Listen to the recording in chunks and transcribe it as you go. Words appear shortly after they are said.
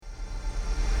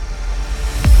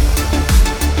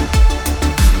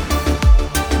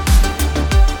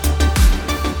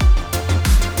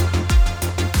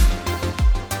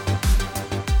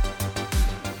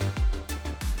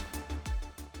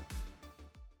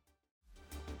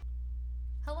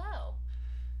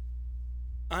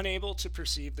Unable to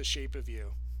perceive the shape of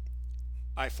you,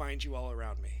 I find you all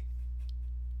around me.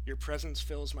 Your presence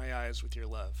fills my eyes with your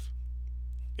love.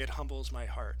 It humbles my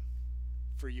heart,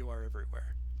 for you are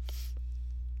everywhere.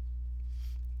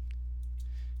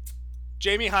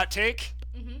 Jamie, hot take.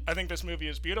 I think this movie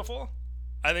is beautiful.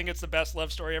 I think it's the best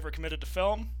love story ever committed to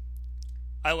film.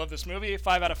 I love this movie.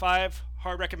 5 out of 5.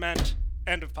 Hard recommend.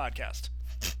 End of podcast.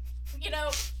 You know,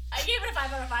 I gave it a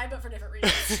 5 out of 5, but for different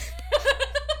reasons.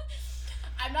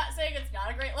 I'm not saying it's not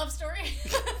a great love story.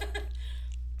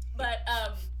 But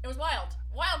it was wild.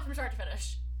 Wild from start to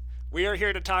finish. We are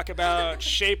here to talk about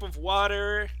Shape of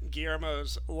Water,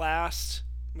 Guillermo's last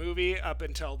movie up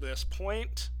until this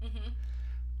point.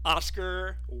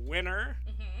 Oscar winner.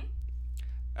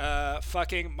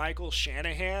 Fucking Michael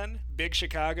Shanahan, Big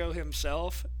Chicago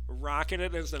himself, rocking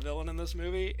it as the villain in this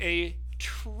movie. A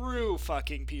true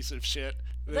fucking piece of shit.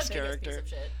 This character. Piece of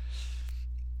shit.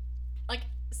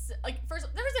 Like first,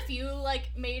 there was a few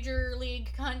like major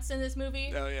league cunts in this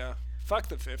movie. Oh yeah, fuck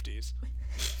the 50s.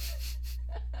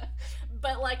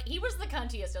 But like he was the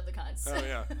cuntiest of the cunts. Oh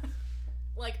yeah.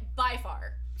 Like by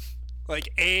far. Like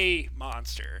a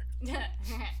monster.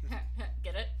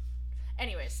 Get it?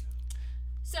 Anyways,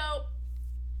 so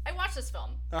I watched this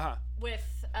film with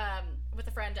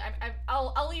a friend.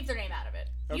 I'll leave their name out of it.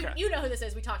 Okay. You know who this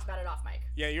is. We talked about it off mic.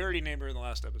 Yeah, you already named her in the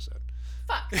last episode.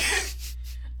 Fuck.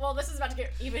 Well, this is about to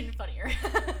get even funnier.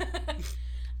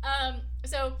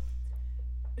 So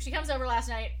she comes over last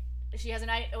night. She has a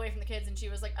night away from the kids, and she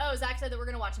was like, "Oh, Zach said that we're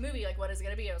gonna watch a movie. Like, what is it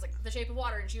gonna be?" I was like, "The Shape of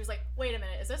Water," and she was like, "Wait a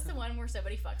minute, is this the one where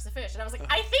somebody fucks a fish?" And I was like,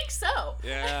 "I think so."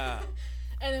 Yeah.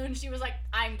 And then when she was like,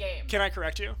 "I'm game." Can I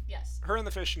correct you? Yes. Her and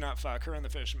the fish do not fuck. Her and the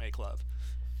fish make love.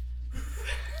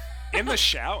 In the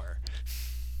shower.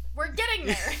 We're getting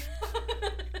there.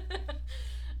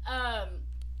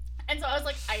 And so I was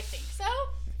like, I think so.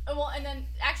 Well, and then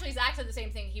actually Zach said the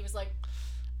same thing. He was like,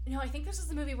 "No, I think this is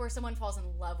the movie where someone falls in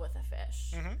love with a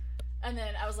fish." And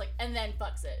then I was like, and then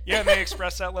fucks it. Yeah, and they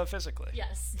express that love physically.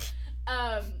 Yes.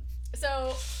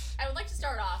 So I would like to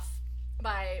start off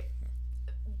by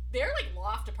their like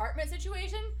loft apartment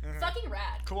situation. Fucking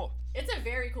rad. Cool. It's a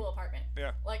very cool apartment.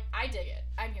 Yeah. Like I dig it.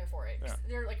 I'm here for it. Yeah.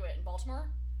 They're like what, in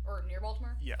Baltimore or near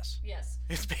Baltimore? Yes. Yes.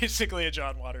 It's basically a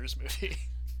John Waters movie.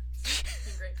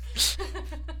 Great.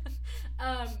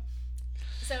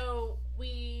 So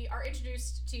we are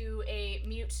introduced to a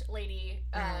mute lady.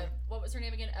 What was her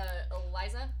name again?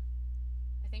 Eliza,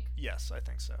 I think. Yes, I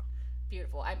think so.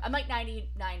 Beautiful. I'm like 99%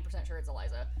 sure it's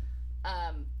Eliza.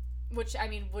 Which I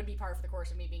mean would be par for the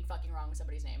course of me being fucking wrong with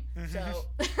somebody's name. So,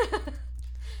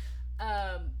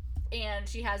 and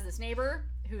she has this neighbor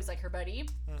who's like her buddy,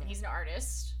 and he's an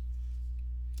artist.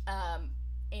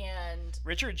 And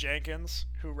Richard Jenkins,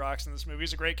 who rocks in this movie,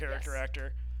 is a great character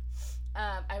actor.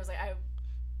 I was like,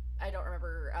 I don't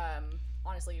remember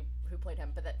honestly who played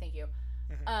him, but thank you.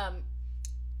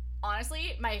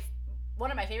 Honestly,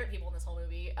 one of my favorite people in this whole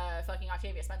movie, fucking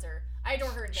Octavia Spencer. I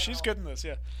adore her in general. She's good in this,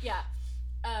 yeah. Yeah.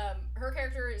 Her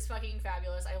character is fucking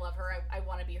fabulous. I love her. I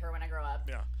want to be her when I grow up.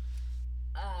 Yeah.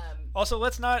 Also,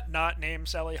 let's not name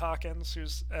Sally Hawkins,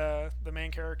 who's the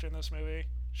main character in this movie.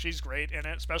 She's great in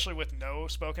it, especially with no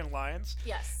spoken lines.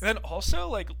 Yes. And then also,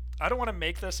 like, I don't want to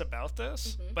make this about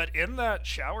this, but in that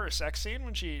shower sex scene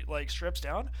when she, like, strips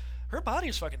down, her body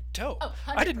is fucking dope. Oh,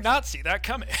 100%. I did not see that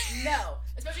coming. No.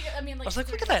 Especially, I mean, like... I was like,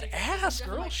 look at that ass,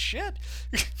 girl. Like, shit.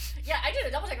 Yeah, I did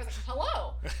a double check. I was like,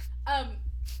 hello.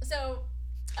 So,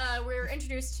 we're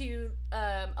introduced to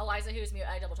Eliza, who's mute.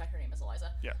 I double checked her name is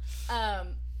Eliza. Yeah.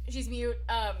 She's mute.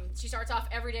 She starts off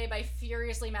every day by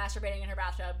furiously masturbating in her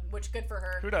bathtub, which good for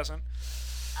her. Who doesn't?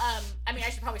 I mean,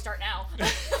 I should probably start now.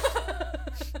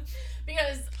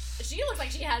 Because she looks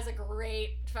like she has a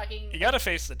great fucking... You gotta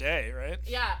face the day, right?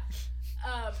 Yeah.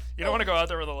 You don't want to go out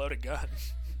there with a loaded gun.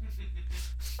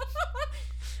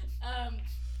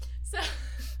 So...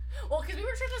 Well, because we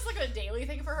were sure this was like a daily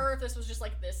thing for her if this was just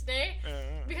like this day.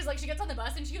 Because like she gets on the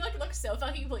bus and she like looks so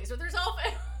fucking pleased with herself.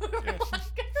 And we were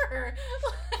like, good for her.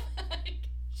 Like,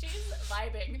 she's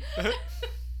vibing.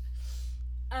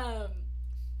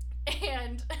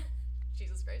 And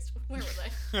Jesus Christ, where was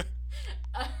I?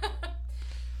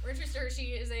 We're introduced to her.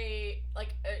 She is a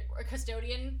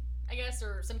custodian, I guess,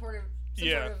 or some sort of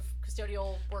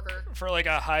custodial worker for like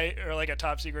a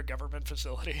top secret government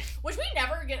facility, which we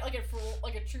never get like a full,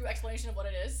 like a true explanation of what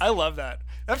it is. I love that.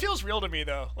 That feels real to me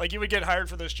though. Like you would get hired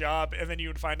for this job and then you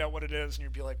would find out what it is and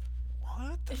you'd be like,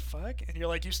 what the fuck? And you're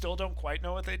like, you still don't quite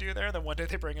know what they do there. And then one day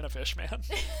they bring in a fish man.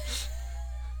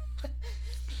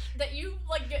 That you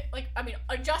like get like, I mean,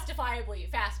 justifiably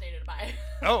fascinated by.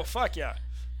 Oh fuck yeah.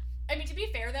 I mean, to be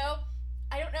fair though,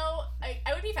 I don't know.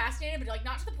 I would be fascinated, but like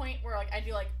not to the point where like I'd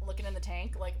be like looking in the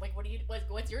tank, like what do you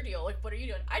what's your deal? Like what are you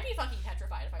doing? I'd be fucking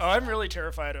petrified if I. I'm really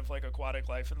terrified of like aquatic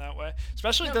life in that way,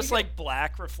 especially this like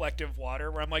black reflective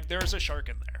water where I'm like, there's a shark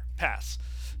in there. Pass.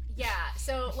 Yeah.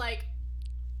 So like,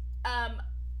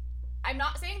 I'm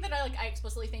not saying that I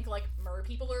explicitly think like mer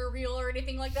people are real or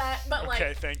anything like that, but like.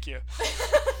 Okay, thank you.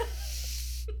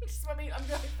 I'm going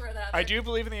to throw that out there. I do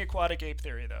believe in the aquatic ape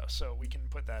theory though, so we can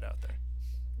put that out there.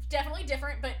 Definitely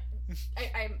different, but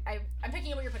I'm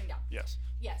picking up what you're putting down. Yes.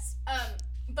 Yes.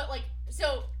 But like,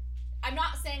 so I'm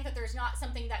not saying that there's not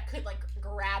something that could like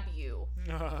grab you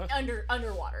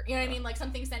underwater. You know what I mean? Like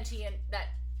something sentient that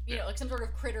you know, like some sort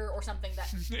of critter or something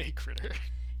that. A critter.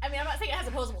 I mean, I'm not saying it has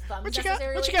opposable thumbs what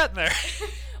necessarily. What you got in there?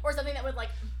 Or something that would like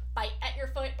bite at your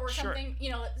foot or something.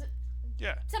 You know.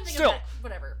 Yeah. Something Still. of that,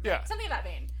 whatever. Yeah. Something of that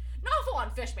vein. Not a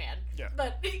full-on fish man. Yeah.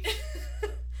 But.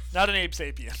 Not an Abe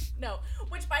Sapien. No.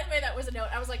 Which, by the way, that was a note.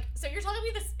 I was like, so you're telling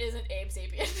me this isn't Abe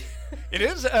Sapien? It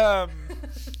is,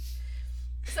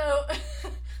 So,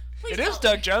 it is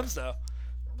Doug Jones, though.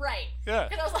 Right. Yeah.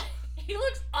 Because I was like, he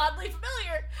looks oddly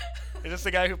familiar. It is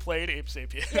the guy who played Abe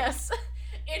Sapien. Yes.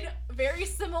 In very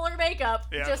similar makeup.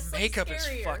 Yeah, just makeup is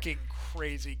fucking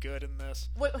crazy good in this.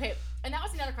 Wait, okay, and that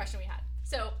was another question we had.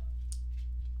 So,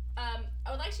 I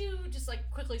would like to just, like,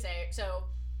 quickly say, so,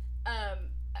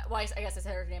 well, I guess I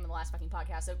said her name in the last fucking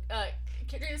podcast. So,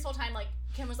 during this whole time, like,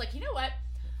 Kim was like, you know what?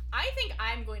 I think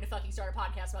I'm going to fucking start a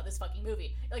podcast about this fucking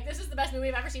movie. Like, this is the best movie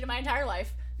I've ever seen in my entire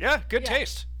life. Yeah, good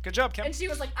taste. Good job, Kim. And she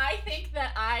was like, I think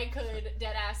that I could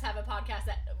deadass have a podcast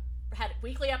that had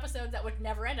weekly episodes that would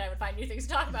never end. I would find new things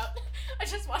to talk about. I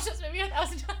just watched this movie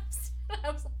 1,000 times. I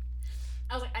was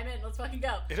like, I'm in. Let's fucking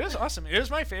go. It is awesome. It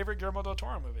is my favorite Guillermo del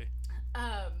Toro movie.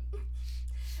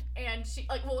 And she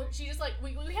like, well, she just like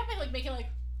we have been like making like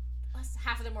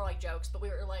half of them were like jokes, but we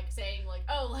were like saying like,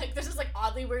 oh, like this is like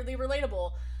oddly weirdly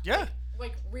relatable. Yeah.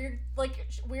 Like weird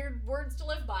words to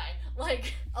live by.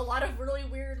 Like a lot of really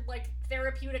weird like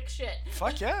therapeutic shit.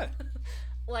 Fuck yeah.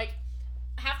 Like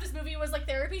half this movie was like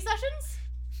therapy sessions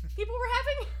people were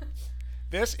having.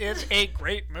 This is a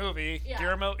great movie. Yeah.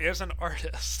 Guillermo is an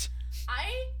artist.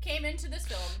 I came into this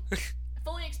film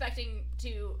fully expecting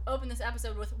to open this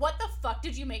episode with, what the fuck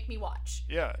did you make me watch?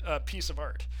 Yeah, a piece of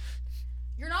art.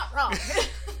 You're not wrong.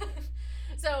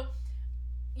 So,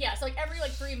 yeah, so like every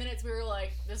like 3 minutes we were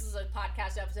like, this is a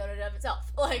podcast episode in and of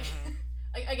itself. Like,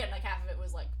 again, like half of it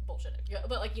was like bullshit,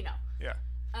 but like, you know. Yeah.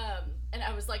 And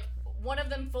I was like, one of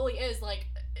them fully is like,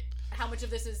 how much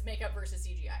of this is makeup versus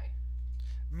CGI?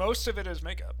 Most of it is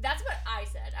makeup. That's what I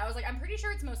said. I was like, I'm pretty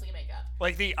sure it's mostly makeup.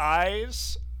 Like the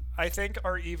eyes, I think,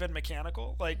 are even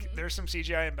mechanical. Like there's some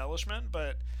CGI embellishment,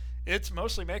 but it's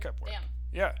mostly makeup work. Damn.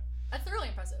 Yeah. That's thoroughly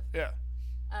impressive. Yeah.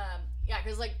 Yeah,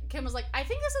 because like Kim was like, I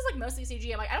think this is like mostly CG.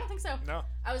 I'm like, I don't think so. No.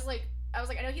 I was like,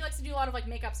 I know he likes to do a lot of like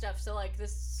makeup stuff, so like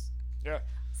this. Yeah.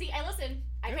 See, I listen.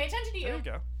 I pay attention to you. There you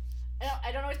go.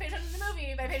 I don't always pay attention to the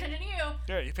movie, but I pay attention to you.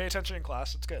 Yeah, you pay attention in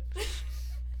class. It's good.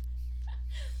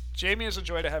 Jamie is a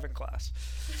joy to have in class.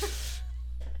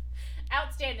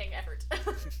 Outstanding effort.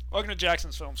 Welcome to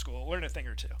Jackson's Film School. Learn a thing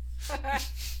or two.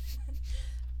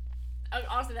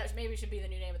 Honestly, that maybe should be the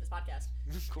new name of this podcast.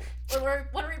 Cool. Or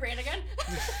want to rebrand again?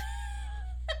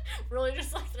 Really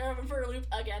just like throw them for a loop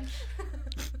again.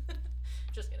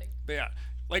 Just kidding. But yeah,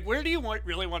 like where do you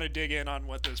really want to dig in on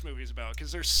what this movie's about?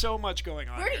 Because there's so much going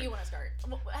on. Where here. do you want to start?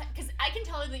 Because I can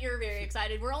tell that you're very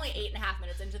excited. We're only 8.5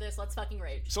 minutes into this. Let's fucking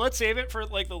rage. So let's save it for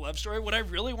like the love story. What I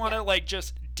really want to like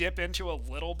just dip into a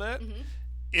little bit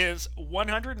is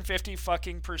 150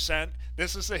 fucking percent.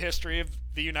 This is the history of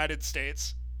the United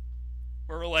States.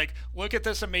 Where we're like, look at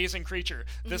this amazing creature.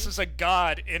 This is a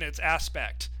god in its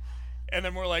aspect. And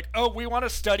then we're like, oh, we want to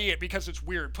study it because it's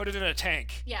weird. Put it in a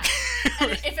tank. Yeah.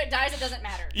 And if it dies, it doesn't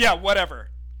matter. Yeah, whatever.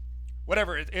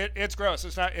 It's gross.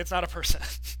 It's not a person.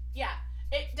 Yeah,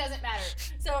 it doesn't matter.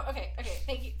 So okay.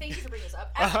 Thank you for bringing this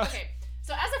up. Okay,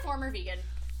 so as a former vegan,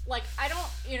 like I don't,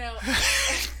 you know,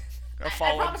 I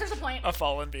promise there's a point. A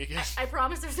fallen vegan. I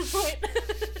promise there's a point.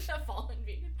 A fallen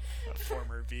vegan. A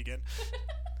former vegan.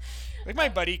 Like my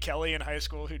buddy Kelly in high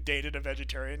school who dated a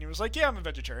vegetarian. He was like, yeah, I'm a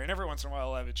vegetarian. Every once in a while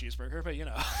I'll have a cheeseburger, but you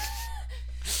know.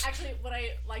 Actually, what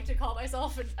I like to call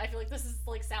myself, and I feel like this is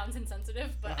like sounds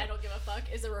insensitive, but I don't give a fuck,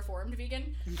 is a reformed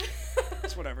vegan.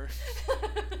 It's whatever.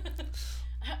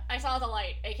 I saw the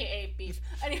light, aka beef.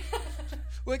 Anyway.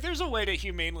 Like there's a way to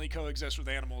humanely coexist with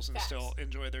animals and still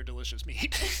enjoy their delicious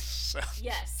meat. So.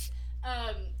 Yes.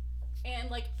 And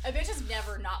like a bitch has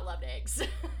never not loved eggs.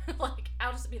 Like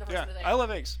I'll just be the first to say. I love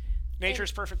eggs.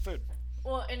 Nature's perfect food.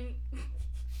 Well, and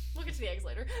we'll get to the eggs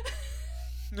later.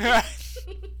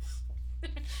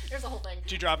 There's a whole thing.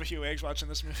 Did you drop a few eggs watching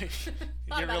this movie?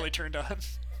 You get really turned on.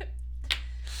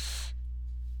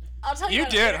 I'll tell you. You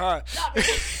did, huh? Not me.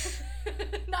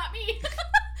 Not me.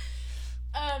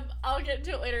 I'll get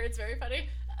into it later. It's very funny.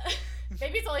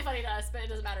 Maybe it's only funny to us, but it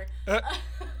doesn't matter.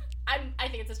 I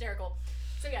think it's hysterical.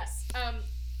 So yes.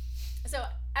 So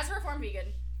as a reformed vegan,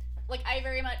 like I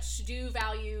very much do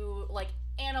value like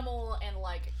animal and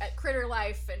like critter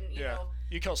life, and you know.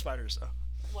 You kill spiders though.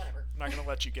 Whatever. I'm not gonna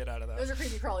let you get out of that. Those are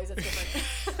creepy crawlies. That's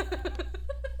different.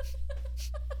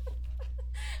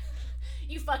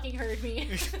 You fucking heard me.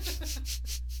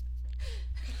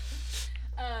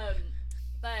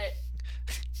 But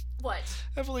what?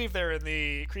 I believe they're in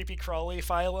the creepy crawly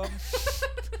phylum.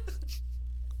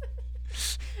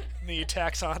 The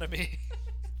taxonomy.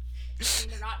 I mean,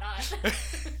 they're not.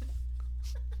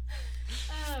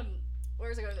 Where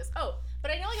was I going with this? Oh,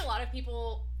 but I know like a lot of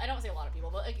people. I don't say a lot of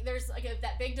people, but like there's like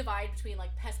that big divide between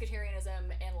like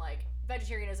pescatarianism and like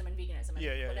vegetarianism and veganism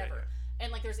and whatever. Yeah.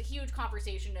 And like there's a huge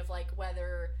conversation of like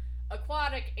whether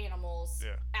aquatic animals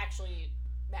actually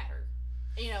matter.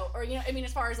 You know, or you know, I mean,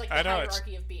 as far as like the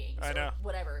hierarchy of beings, or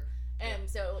whatever. And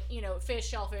so you know, fish,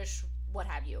 shellfish, what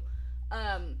have you.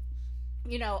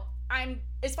 You know, I'm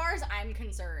as far as I'm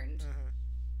concerned.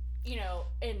 You know,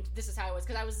 and this is how it was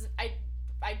because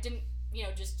I didn't you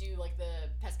know just do like the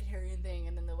pescatarian thing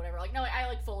and then the whatever. Like no, I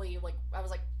like fully like I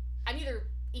was like I'm either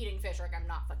eating fish or like I'm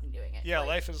not fucking doing it. Yeah, like,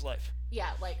 life is life.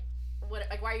 Yeah, like what?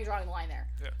 Like why are you drawing the line there?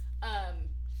 Yeah.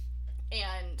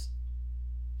 And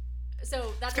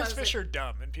so that's because fish are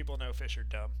dumb, and people know fish are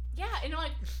dumb. Yeah, and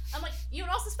like I'm like, you know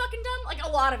what else is fucking dumb? Like a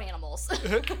lot of animals.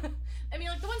 I mean,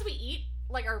 like the ones we eat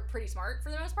like are pretty smart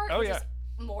for the most part. Oh which yeah. Is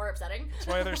more upsetting. That's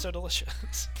why they're so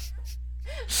delicious.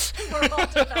 We're well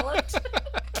developed.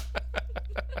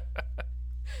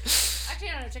 Actually,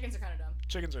 I don't know. Chickens are kind of dumb.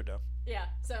 Chickens are dumb. Yeah.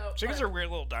 So chickens are weird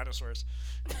little dinosaurs.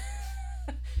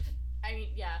 I mean,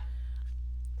 yeah.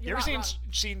 You ever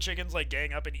seen chickens like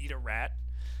gang up and eat a rat?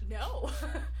 No.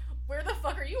 Where the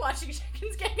fuck are you watching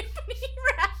chickens gang up and eat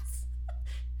rats?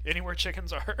 Anywhere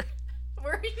chickens are.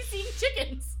 Where are you seeing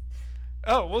chickens?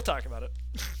 Oh, we'll talk about it.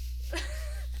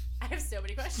 I have so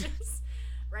many questions.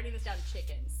 Writing this down,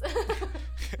 chickens.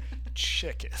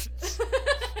 Chickens.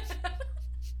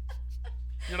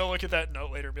 You're gonna look at that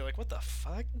note later and be like, what the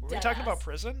fuck? Were we talking about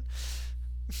prison?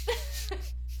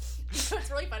 So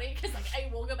it's really funny because like I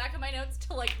will go back on my notes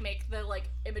to like make the like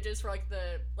images for like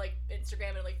the like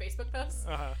Instagram and like Facebook posts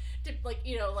to like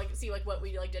you know like see like what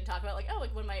we like did talk about like oh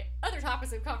like when my other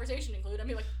topics of conversation include I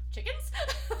mean like chickens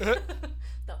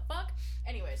the fuck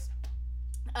anyways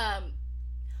but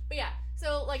yeah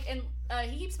so like and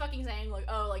he keeps fucking saying like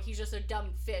oh like he's just a dumb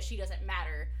fish he doesn't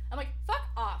matter I'm like fuck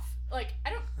off like I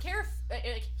don't care if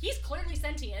like he's clearly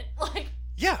sentient like.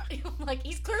 Yeah. Like,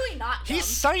 he's clearly not dumb. He's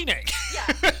signing. Yeah.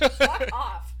 Fuck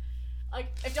off. Like,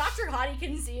 if Dr. Hottie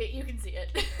can see it, you can see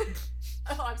it.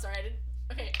 Oh, I'm sorry. I didn't...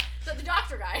 Okay. So, the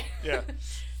doctor guy. Yeah.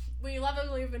 We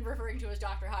lovingly have been referring to as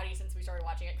Dr. Hottie since we started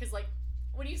watching it. Because, like,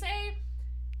 when you say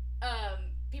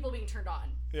people being turned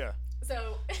on. Yeah.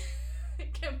 So,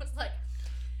 Kim was like,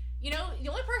 you know, the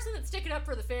only person that's sticking up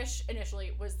for the fish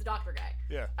initially was the doctor guy.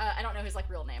 Yeah. I don't know his, like,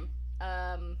 real name.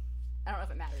 I don't know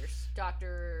if it matters.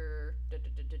 Dr. I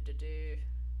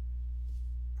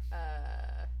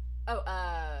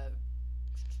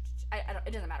don't,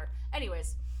 it doesn't matter.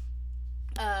 Anyways,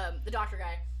 the doctor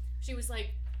guy, she was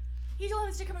like, he's the one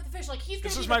that's sticking up with the fish. Like, he's gonna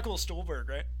This is Michael Stuhlbarg,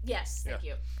 right? Yes, thank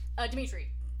you. Dimitri,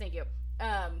 thank you.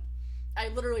 I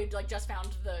literally, like, just found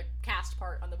the cast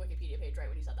part on the Wikipedia page right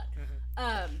when you said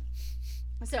that.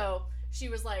 So, she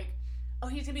was like, oh,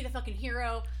 he's gonna be the fucking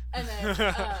hero. And then,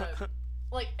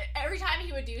 like, every time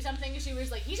he would do something, she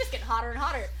was like, he's just getting hotter and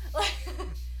hotter.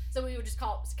 So we would just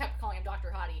kept calling him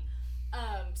Dr. Hottie.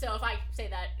 So if I say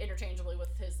that interchangeably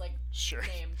with his, like,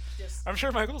 name, just... I'm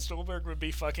sure Michael Stuhlbarg would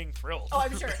be fucking thrilled. Oh,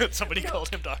 I'm sure. That somebody called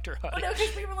him Dr. Hottie. Oh, no,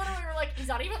 because we literally were like, he's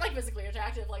not even, like, physically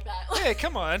attractive like that. Hey,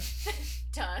 come on.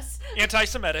 To us.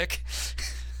 Anti-Semitic.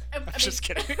 I'm just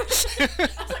kidding. I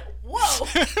was like, whoa!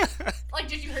 Like,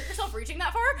 did you hurt yourself reaching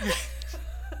that far?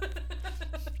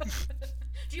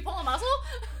 Did you pull a muscle?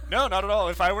 No, not at all.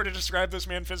 If I were to describe this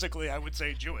man physically, I would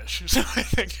say Jewish. So I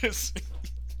think it's...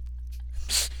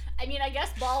 I mean, I guess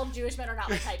bald Jewish men are not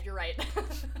my type. You're right.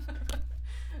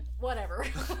 Whatever.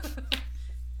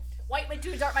 White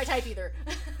dudes aren't my type either.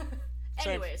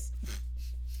 Anyways.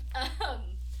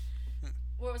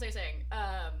 What was I saying?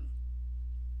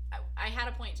 I had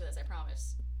a point to this, I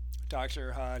promise.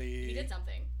 Dr. Hottie. He did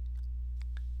something.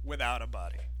 Without a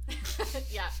body.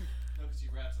 Yeah. No, because he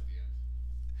raps at the end.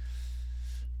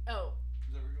 Oh.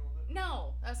 Is that where you're going with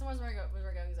No, that's the ones where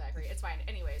we're going, Zachary. It's fine.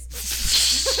 Anyways.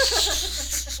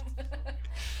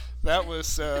 That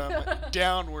was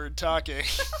downward talking.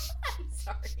 I'm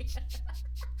sorry.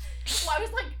 Well, I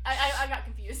was like, I got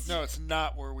confused. No, it's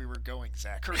not where we were going,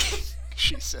 Zachary.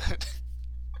 She said.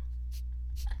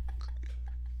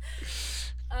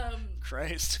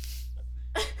 Christ.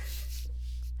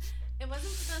 It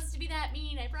wasn't supposed to be that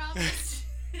mean, I promise.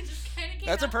 It just kind of came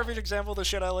That's a out. perfect example of the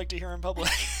shit I like to hear in public.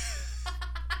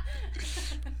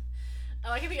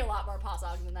 Oh, I can be a lot more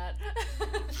possog than that.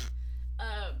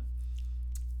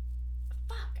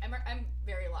 Fuck, I'm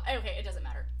very lost. Okay, it doesn't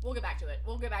matter. We'll get back to it.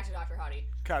 We'll get back to Dr. Hottie.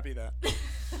 Copy that.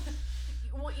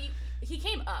 Well, he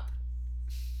came up.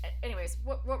 Anyways,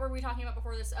 what were we talking about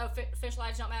before this? Oh, fish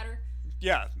lives don't matter?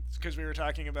 Yeah, because we were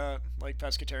talking about, like,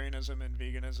 pescatarianism and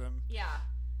veganism. Yeah.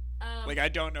 Like, I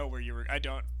don't know where you were.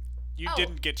 You Oh.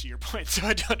 didn't get to your point, so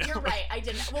I don't know. You're right, I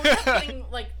didn't. Well, we're just getting,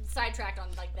 like, sidetracked on,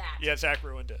 like, that. Yeah, Zach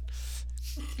ruined it.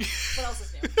 What else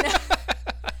is new?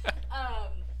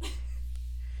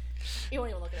 He won't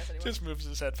even look at us anymore. Just moves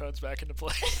his headphones back into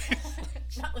place.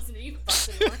 Not listening to you fucks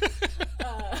anymore.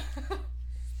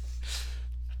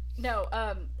 No,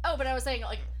 oh, but I was saying,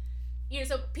 like,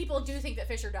 so people do think that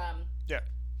fish are dumb. Yeah.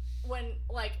 When,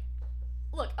 like,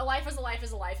 look, a life is a life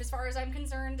is a life as far as I'm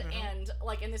concerned, and,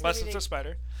 like, in this Unless movie... it's a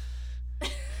spider.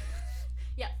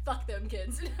 Yeah, fuck them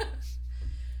kids.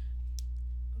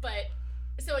 But,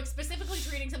 so, like, specifically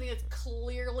treating something that's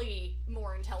clearly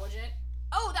more intelligent...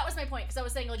 Oh, that was my point, because I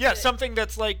was saying, like... Yeah, something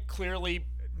that's, like, clearly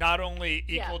not only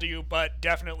equal Yeah. to you, but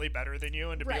definitely better than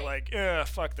you, and to be Right. like,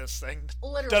 fuck this thing.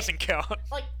 Literally. Doesn't count.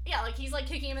 Like, yeah, like, he's, like,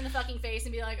 kicking him in the fucking face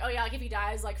and be like, oh, yeah, like, if he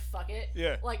dies, like, fuck it.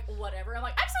 Yeah. Like, whatever. I'm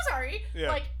like, I'm so sorry. Yeah.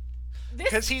 Like, this...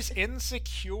 Because he's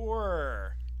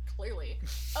insecure. Clearly.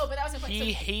 Oh, but that was my point.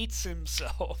 He So hates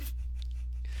himself.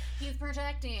 he's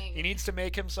projecting. He needs to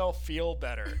make himself feel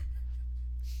better.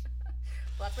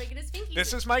 Well, that's why he get his finky.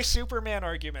 This is my Superman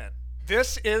argument.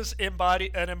 This is an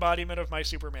embodiment of my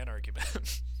Superman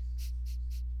argument.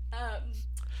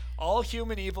 All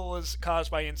human evil is caused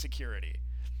by insecurity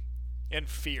and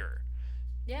fear.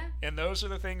 Yeah. And those are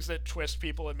the things that twist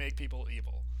people and make people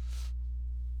evil.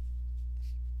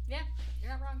 Yeah,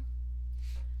 you're not wrong.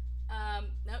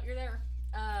 No, you're there.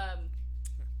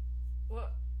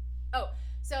 What? Oh,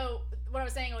 so what I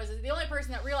was saying was the only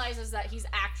person that realizes that he's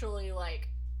actually, like,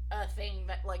 a thing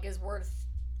that, like, is worth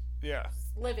Yeah.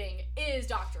 living is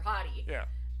Dr. Hottie. Yeah.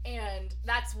 And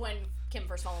that's when Kim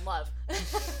first fell in love.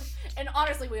 And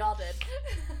honestly, we all did.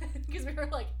 Because we were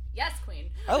like, yes,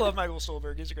 queen. I love Michael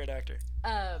Stuhlbarg. He's a great actor.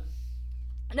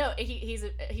 No, he's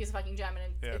a fucking gem.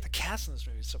 And Yeah, the cast in this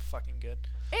movie is so fucking good.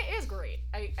 it is great.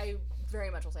 I very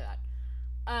much will say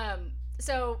that.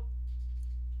 So,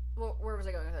 where was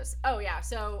I going with this? Oh, yeah,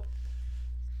 so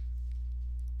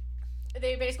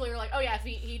they basically were like, oh, yeah, if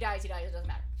he dies, it doesn't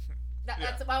matter.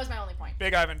 That was my only point.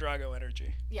 Big Ivan Drago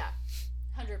energy. Yeah,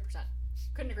 100%.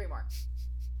 Couldn't agree more.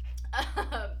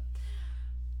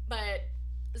 But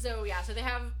so yeah, so they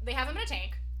have him in a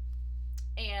tank,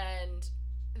 and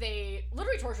they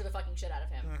literally torture the fucking shit out of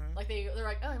him. Mm-hmm. Like they're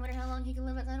like, oh, I wonder how long he can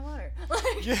live outside of water.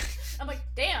 Like, Yeah. I'm like,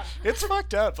 damn. It's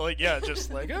fucked up. Like, yeah,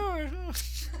 just like, oh,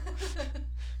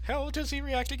 how does he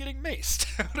react to getting maced?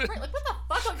 Right, like what the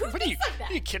fuck? Like, who What thinks like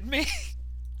that? Are you kidding me?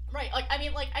 Right, like I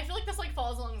mean, like I feel like this like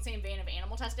falls along the same vein of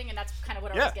animal testing, and that's kind of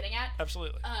what I Yeah. was getting at.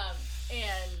 Absolutely.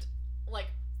 And like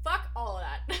fuck all of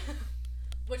that.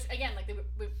 Which again, like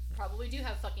we probably do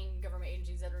have fucking government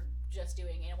agencies that are just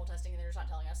doing animal testing and they're just not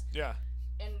telling us, Yeah.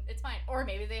 and it's fine. Or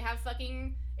maybe they have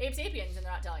fucking ape sapiens and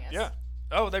they're not telling us. Yeah.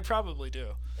 Oh, they probably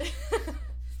do.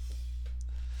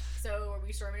 So are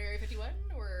we storming Area 51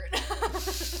 or?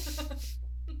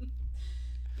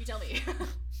 You tell me.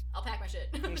 I'll pack my shit.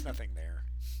 There's nothing there.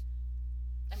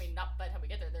 I mean, not by the time we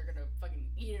get there, they're gonna fucking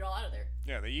eat it all out of there.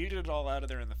 Yeah, they yeeted it all out of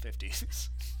there in the 50s.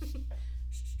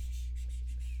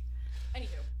 Anywho.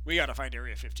 We gotta find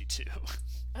Area 52.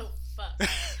 Oh, fuck.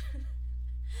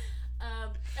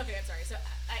 Okay, I'm sorry. So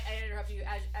I interrupted you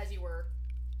as you were.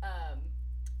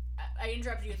 I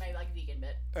interrupted you with my like vegan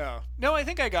bit. Oh. No, I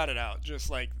think I got it out. Just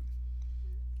like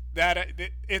that.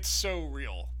 It's so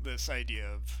real, this idea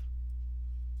of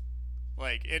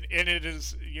like, and it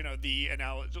is, you know, the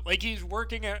analogy. Like, he's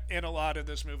working in a lot of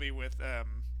this movie with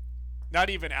not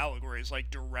even allegories,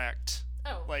 like direct.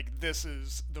 Oh. Like, this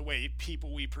is the way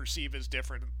people we perceive as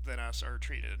different than us are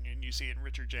treated. And you see it in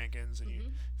Richard Jenkins, and you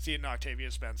see it in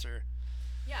Octavia Spencer.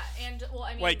 Yeah, and, well,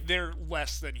 I mean... Like, they're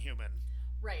less than human.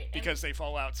 Right. Because they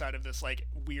fall outside of this, like,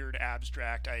 weird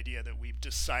abstract idea that we've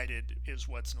decided is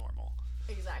what's normal.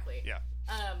 Exactly. Yeah.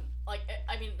 Like,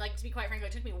 I mean, like, to be quite frank,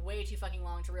 it took me way too fucking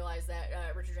long to realize that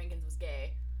Richard Jenkins was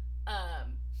gay.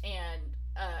 And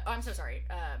I'm so sorry,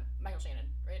 Michael Shannon,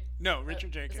 right? No,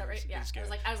 Richard Jenkins. Is that right? Yeah. Is gay. I was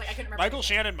like, I couldn't remember. Michael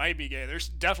Shannon might be gay. There's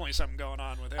definitely something going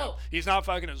on with him. Oh. He's not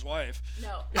fucking his wife.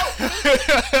 No. Oh,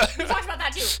 we talked about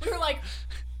that too. We were like,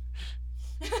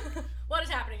 what is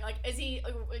happening? Like, is he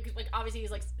like obviously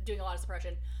he's like doing a lot of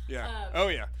suppression. Yeah. Oh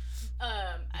yeah.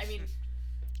 I mean,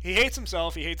 he hates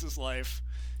himself. He hates his life.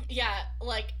 Yeah,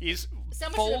 like he's so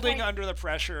much folding to the point, under the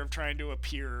pressure of trying to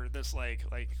appear this like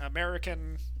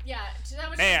American to that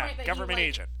much man, to the point that government he,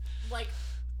 agent. Like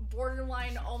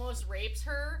borderline almost rapes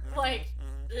her. Like,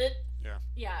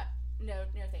 yeah, no,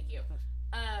 thank you.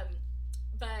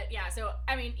 But yeah, so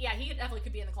I mean, yeah, he definitely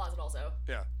could be in the closet also.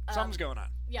 Yeah, something's going on.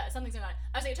 Yeah, something's going on.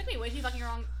 I was like, it took me way too fucking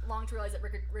long to realize that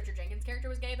Richard Jenkins' character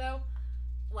was gay though.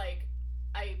 Like,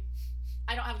 I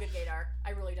don't have a good gaydar. I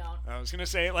really don't. I was gonna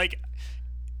say like.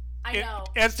 I know.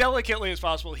 As delicately as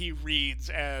possible, he reads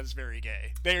as very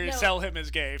gay. They sell him as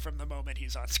gay from the moment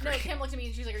he's on screen. No, Kim looked at me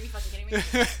and she was like, "Are you fucking kidding me?"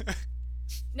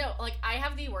 No, like I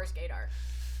have the worst gaydar.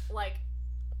 Like,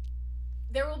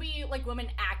 there will be like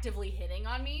women actively hitting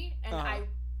on me, and I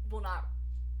will not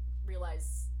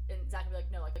realize. And Zach will be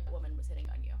like, "No, like a woman was hitting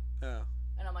on you." Oh.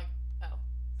 And I'm like, "Oh."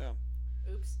 Oh.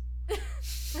 Oops.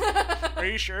 Are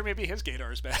you sure? Maybe his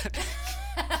gaydar is bad.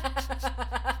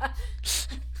 I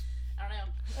don't know.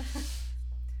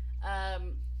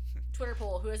 Twitter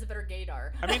poll: who has a better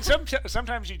gaydar? I mean,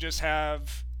 sometimes you just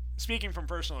have. Speaking from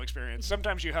personal experience,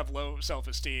 sometimes you have low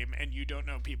self-esteem and you don't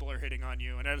know people are hitting on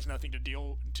you, and that has nothing to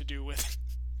do with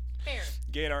fair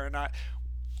gaydar or not.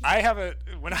 I have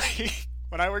when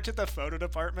I worked at the photo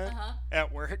department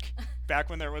at work, back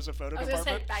when there was a photo department. I was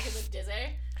gonna say back in the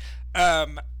Disney.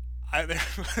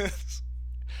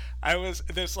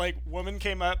 This like woman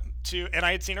came up to, and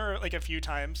I had seen her like a few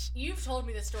times. You've told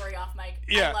me this story off mic.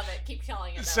 Yeah. I love it. Keep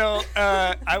telling it. So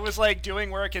I was like doing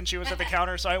work and she was at the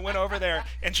counter, so I went over there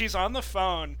and she's on the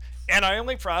phone, and I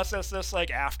only processed this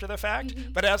like after the fact.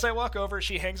 But as I walk over,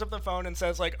 she hangs up the phone and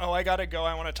says like, "Oh, I gotta go.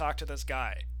 I want to talk to this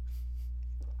guy."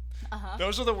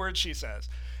 Those are the words she says,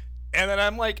 and then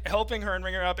I'm like helping her and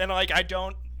ring her up, and like I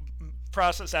don't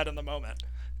process that in the moment.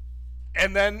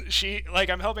 And then she, like,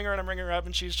 I'm helping her and I'm ringing her up,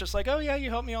 and she's just like, "Oh yeah, you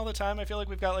help me all the time. I feel like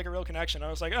we've got like a real connection." I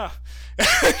was like, "Oh,"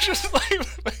 just like.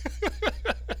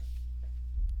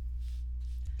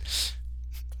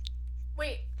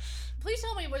 Wait, please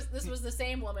tell me this was the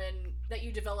same woman that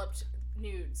you developed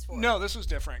nudes for? No, this was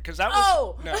different because that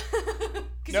was no,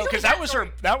 because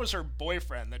that was her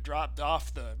boyfriend that dropped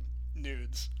off the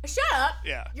nudes. Shut up.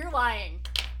 Yeah, you're lying.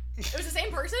 It was the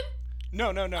same person.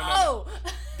 No. Oh.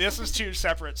 This is two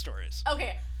separate stories.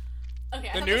 Okay.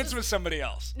 The nudes was somebody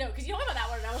else. No, because you told me about that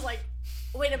one, and I was like,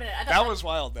 wait a minute. I thought that was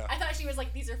wild, though. I thought she was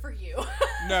like, these are for you.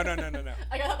 No.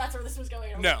 Like, I thought that's where this was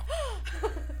going. No.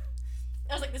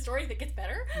 I was like, the story that gets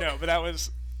better? No, but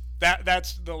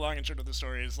that's the long and short of the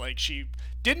story is, like, she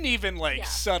didn't even, like,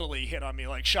 subtly hit on me,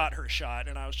 like, shot her shot,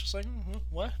 and I was just like,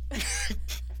 what?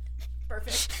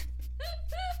 Perfect.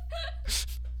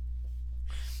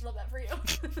 Love that for you.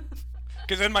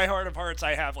 Because in my heart of hearts,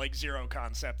 I have, like, zero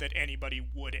concept that anybody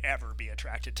would ever be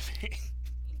attracted to me.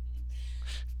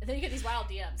 And then you get these wild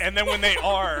DMs. And then when they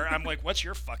are, I'm like, what's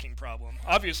your fucking problem?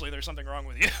 Obviously, there's something wrong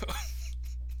with you.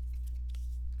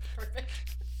 Perfect.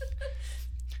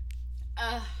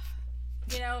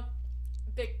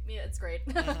 It's great.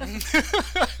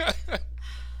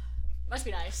 Must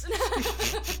be nice.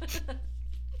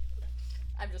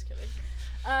 I'm just kidding.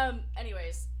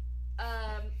 Anyways.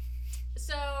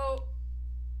 So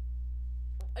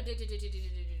I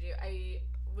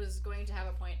was going to have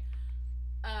a point.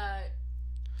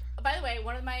 By the way,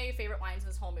 one of my favorite lines in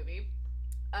this whole movie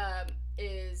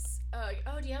is,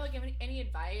 do you have like any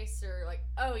advice, or like,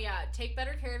 oh yeah, take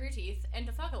better care of your teeth and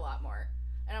to fuck a lot more.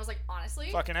 And I was like, honestly,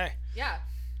 fucking A. Yeah.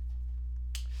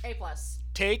 A+.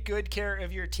 Take good care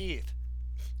of your teeth.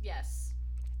 Yes.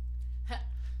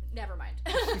 Never mind.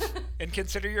 And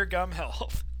consider your gum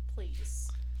health.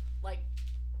 Please. Like,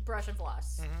 brush and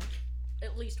floss.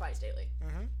 At least twice daily.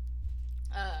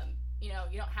 You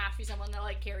don't have to be someone that,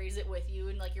 like, carries it with you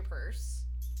in, like, your purse.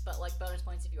 But, like, bonus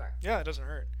points if you are. Yeah, it doesn't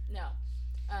hurt. No.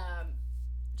 Oh,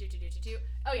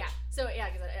 yeah. So, yeah,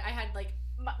 because I had, like,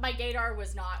 my gaydar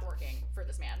was not working for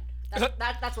this man.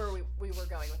 That's where we were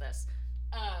going with this.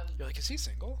 You're like, is he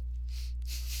single?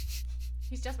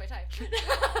 He's just my type.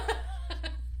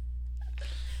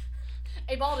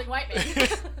 A balding white man.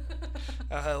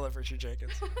 I love Richard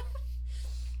Jenkins.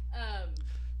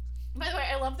 By the way,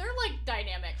 I love their like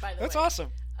dynamic. By the way, that's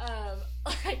awesome.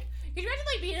 Like, could you imagine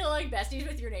like being like besties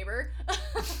with your neighbor?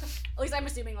 At least I'm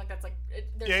assuming like that's like.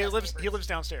 Yeah, he lives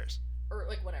downstairs. Or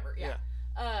like whatever. Yeah.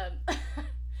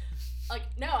 Like,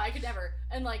 no, I could never.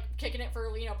 And, like, kicking it for,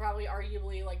 probably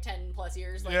arguably, like, 10 plus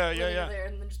years. Like, Yeah. there,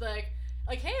 and then just be like,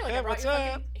 hey, like, I brought your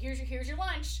fucking, here's your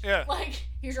lunch. Yeah. Like,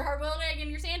 here's your hard-boiled egg and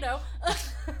your sando.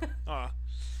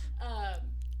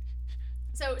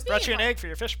 So, brought you an egg for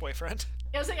your fish boyfriend.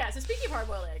 So speaking of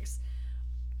hard-boiled eggs,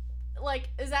 like,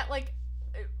 is that, like,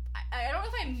 I don't know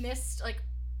if I missed, like,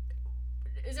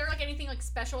 is there, like, anything, like,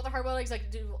 special with the hard-boiled eggs? Like,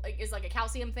 is, like, a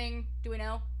calcium thing? Do we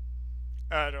know?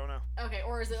 I don't know. Okay,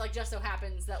 or is it, like, just so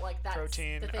happens that, like, that's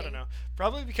protein? The thing? I don't know.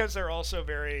 Probably because they're also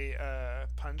very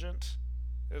pungent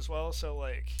as well, so,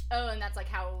 like... Oh, and that's, like,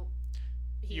 how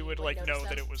you would, like, know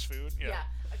that it was food? Yeah.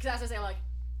 Because I was going to say,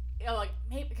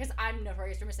 maybe, because I'm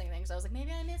notorious for missing things, so I was like,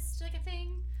 maybe I missed, like, a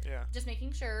thing? Yeah. Just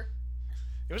making sure.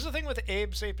 It was the thing with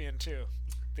Abe Sapien, too.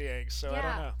 The eggs, so I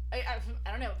don't know.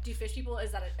 I don't know. Do fish people,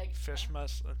 is that a fish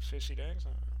eat eggs?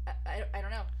 I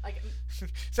don't know. Like,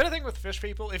 is that a thing with fish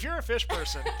people? If you're a fish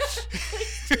person...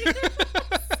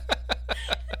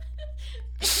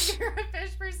 If you're a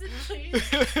fish person, please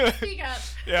speak up.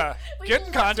 Yeah. Get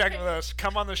in contact with us.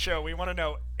 Come on the show. We want to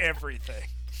know everything.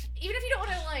 Even if you don't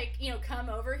want to, like, come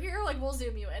over here, like, we'll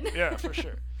Zoom you in. Yeah, for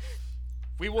sure.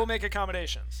 We will make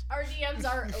accommodations. Our DMs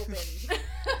are open.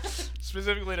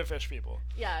 Specifically to fish people.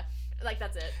 Yeah, like,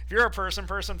 that's it. If you're a person,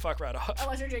 fuck right off.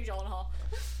 Unless you're Jake Gyllenhaal.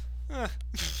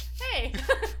 Hey.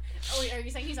 Oh, wait, are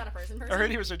you saying he's not a person? I heard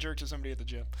he was a jerk to somebody at the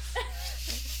gym.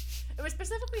 It was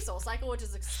specifically SoulCycle, which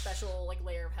is a special, like,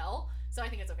 layer of hell, so I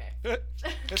think it's okay.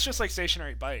 It's just like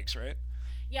stationary bikes, right?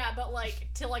 Yeah, but, like,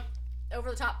 to, like,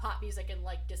 over-the-top pop music and,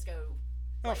 like, disco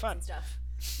fun. And stuff.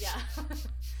 Yeah.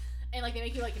 And, like, they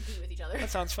make you, like, compete with each other. That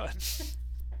sounds fun.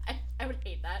 I would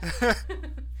hate that.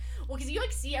 Well, because you,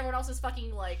 like, see everyone else's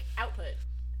fucking, like, output.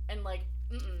 And, like,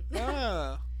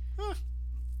 Oh. Huh.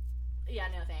 Yeah,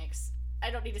 no thanks.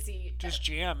 I don't need to see... Just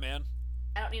jam, man.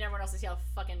 I don't need everyone else to see how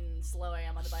fucking slow I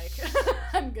am on the bike.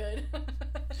 I'm good.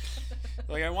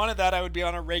 Like, I wanted that, I would be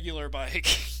on a regular bike.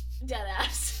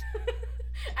 Deadass.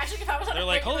 Actually, if I was on They're a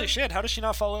like, regular... holy shit, how does she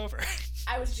not fall over?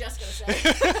 I was just gonna say.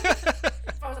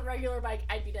 If I was on a regular bike,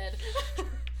 I'd be dead.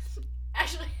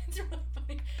 Actually, it's really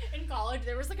funny. In college,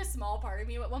 there was, like, a small part of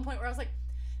me at one point where I was like,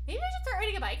 maybe I should start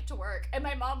riding a bike to work. And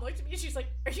my mom looked at me and she's like,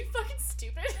 are you fucking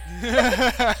stupid?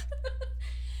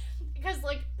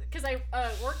 Because I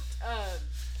worked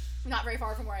not very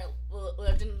far from where I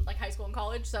lived in, like, high school and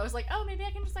college, so I was like, oh, maybe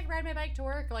I can just, like, ride my bike to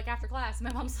work, like, after class. And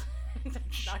my mom's like,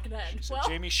 that's not gonna end. Well,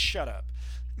 Jamie, shut up.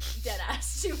 Dead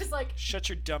ass. She was like, shut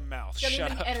your dumb mouth. Don't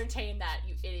shut even up. entertain that,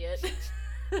 you idiot.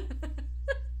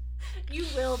 You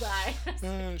will die.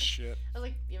 Oh, shit. I was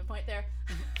like, you have a point there.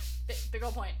 Big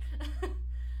old point.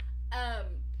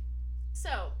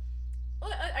 So,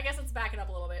 I guess let's back it up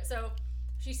a little bit. So,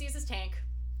 she sees this tank,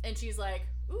 and she's like,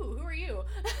 ooh, who are you?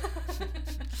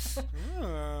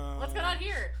 What's going on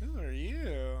here? Who are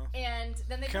you? And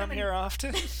then they come here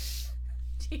often?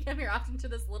 Do you come here often to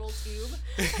this little tube?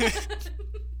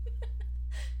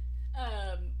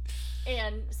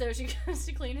 And so she goes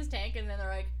to clean his tank, and then they're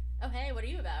like, oh, hey, what are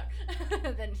you about?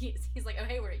 Then he's like, oh,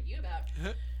 hey, what are you about?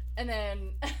 And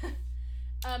then,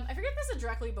 I forget if this is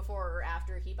directly before or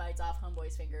after he bites off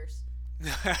Homeboy's fingers.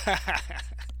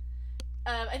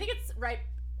 I think it's right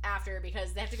after,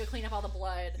 because they have to go clean up all the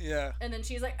blood. Yeah. And then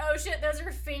she's like, oh shit, those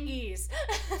are fingies.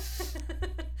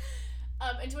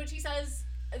 And to which he says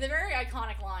the very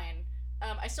iconic line,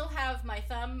 I still have my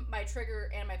thumb, my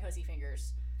trigger, and my pussy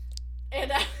fingers. And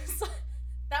that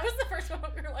was the first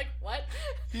moment we were like, what?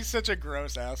 He's such a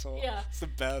gross asshole. Yeah. It's the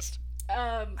best.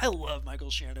 I love Michael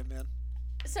Shannon, man.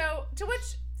 So, to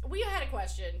which we had a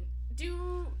question.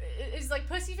 Is, like,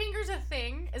 pussy fingers a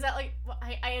thing? Is that, like,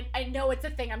 I know it's a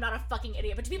thing, I'm not a fucking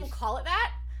idiot, but do people call it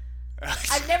that?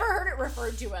 I've never heard it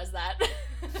referred to as that.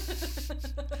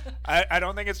 I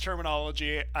don't think it's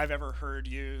terminology I've ever heard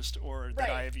used or that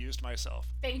I have used myself.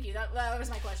 Thank you. That was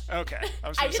my question. Okay. I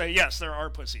was going to say, yes, there are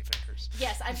pussy fingers.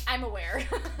 Yes, I'm aware.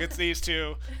 It's these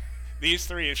two. These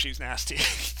three if she's nasty.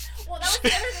 Well, that was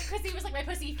the other thing, because he was like, my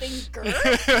pussy finger.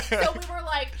 So we were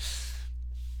like,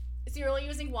 is he really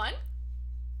using one?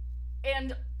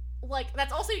 And, like,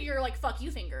 that's also your, like, fuck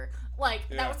you finger. Like,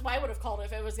 that was what I would have called it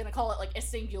if I was going to call it, like, a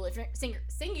singular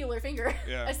finger.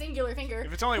 Yeah. A singular finger.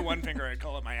 If it's only one finger, I'd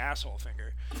call it my asshole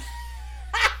finger.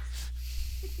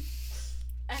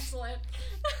 Excellent.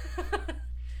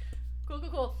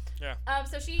 Cool. Yeah.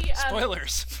 So she...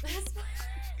 Spoilers.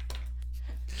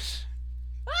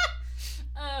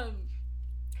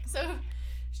 So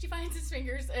she finds his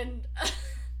fingers, and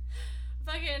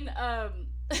fucking,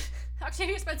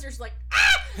 Octavia Spencer's like,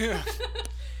 ah! Yeah.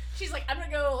 She's like, I'm gonna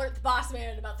go alert the boss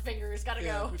man about the fingers, gotta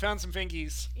go. We found some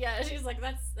fingies. Yeah, she's like,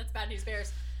 that's bad news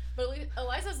bears. But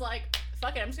Eliza's like,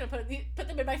 fuck it, I'm just gonna put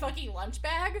them in my fucking lunch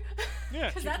bag. Yeah.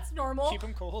 Because that's normal. Keep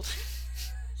them cold.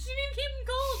 She didn't keep them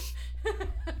cold.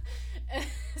 And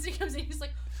so he comes in, he's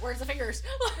like, where's the fingers?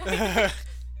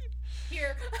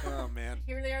 Here. Oh, man.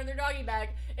 Here they are in their doggy bag.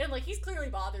 And, like, he's clearly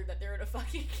bothered that they're in a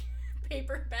fucking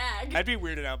paper bag. I'd be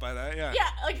weirded out by that, yeah. Yeah,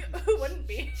 like, who wouldn't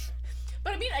be?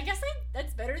 But, I mean, I guess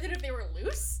that's better than if they were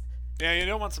loose. Yeah, you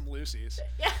don't want some loosies.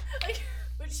 Yeah, like,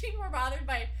 would you be more bothered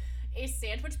by a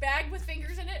sandwich bag with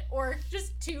fingers in it or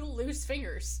just 2 loose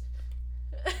fingers?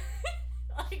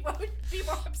 Like, what would be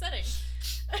more upsetting?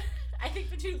 I think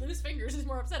the 2 loose fingers is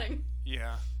more upsetting.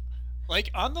 Yeah. Like,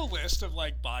 on the list of,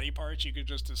 like, body parts you could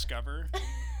just discover,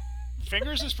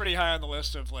 fingers is pretty high on the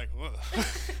list of, like, ugh.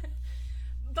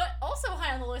 But also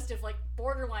high on the list of, like,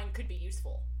 borderline could be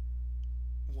useful.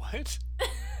 What?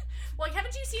 Like,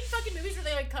 haven't you seen fucking movies where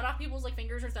they, like, cut off people's, like,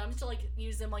 fingers or thumbs to, like,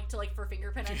 use them, like, to, like, for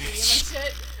fingerprint entry and, like,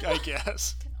 shit? I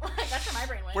guess. Like, that's where my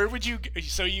brain went. Where would you...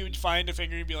 So you would find a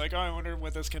finger and be like, oh, I wonder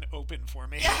what this can open for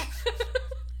me. Yeah.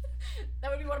 That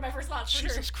would be one of my first thoughts, for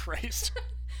Jesus sure. Christ.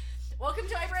 Welcome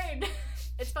to my brain.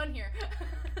 It's fun here.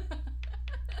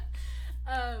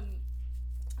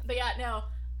 But yeah, no.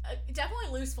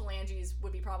 Definitely loose phalanges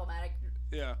would be problematic.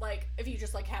 Yeah. Like, if you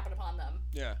just, like, happen upon them.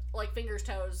 Yeah. Like, fingers,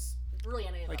 toes, really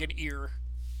any of them. Like an ear.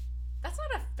 That's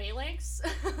not a phalanx.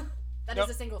 That Nope.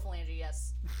 is a single phalange,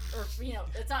 yes. Or, you know,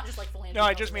 it's not just, like, phalange. No,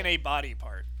 I just mean a body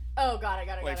part. Oh, got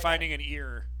it. Like finding an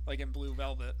ear, like in Blue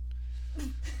Velvet.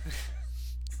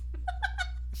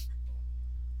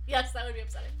 Yes, that would be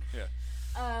upsetting.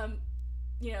 Yeah.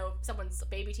 You know, someone's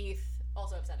baby teeth,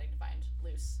 also upsetting to find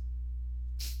loose.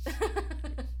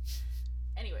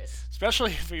 Anyways.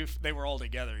 Especially if they were all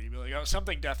together. You'd be like, oh,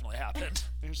 something definitely happened.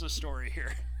 There's a story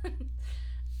here.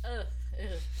 Ugh.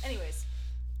 Anyways.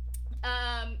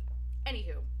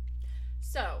 Anywho.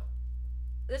 So,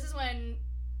 this is when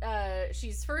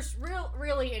she's first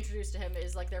really introduced to him,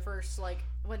 is like their first, like,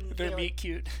 when Their meet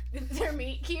cute. Their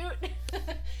meet cute.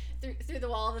 through the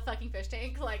wall of the fucking fish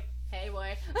tank, like, hey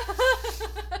boy.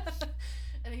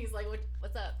 And then he's like,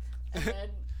 what's up? And then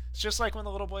It's just like when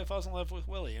the little boy falls in love with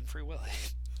Willie in Free Willy.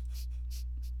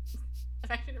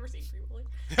 I've actually never seen Free Willy.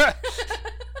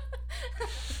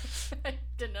 I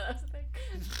didn't know that was a thing.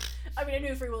 I mean, I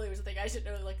knew Free Willy was a thing. I just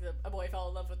didn't know, like, a boy fell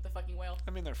in love with the fucking whale.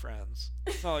 I mean, they're friends.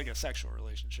 It's not like a sexual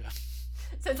relationship.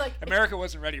 So it's like America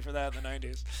wasn't ready for that in the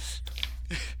 90s.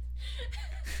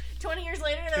 20 years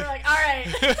later, they're like, all right,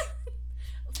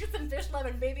 let's get some fish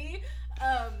loving, baby.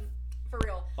 For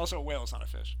real. Also, a whale is not a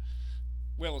fish.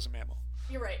 Whale is a mammal.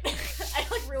 You're right. I,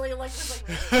 like, really, like, was like,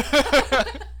 really?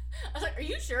 I was like, are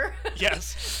you sure?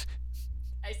 Yes.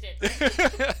 I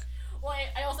stand. Well,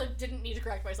 I also didn't need to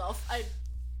correct myself. I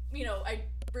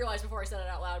realized before I said it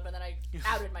out loud, but then I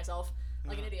outed myself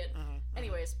like an idiot.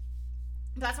 Anyways,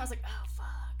 that's when I was like, oh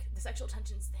fuck, the sexual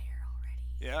tension's there already.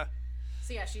 Yeah.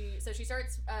 So yeah, she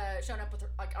starts showing up with her,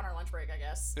 like, on her lunch break, I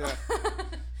guess. Yeah.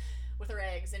 With her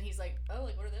eggs, and he's like, oh,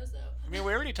 like, what are those though? I mean,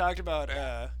 we already talked about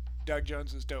Doug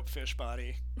Jones's dope fish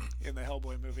body in the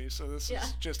Hellboy movie, so this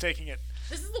is just taking it.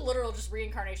 This is the literal just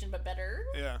reincarnation, but better.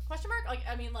 Yeah. Question mark? Like,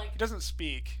 I mean, like. He doesn't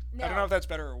speak. No. I don't know if that's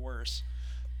better or worse.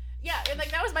 Yeah, and, like,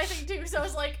 that was my thing too. So I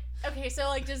was like, okay, so,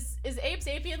 like, is Abe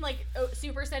Sapien, like,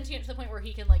 super sentient to the point where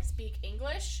he can, like, speak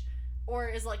English, or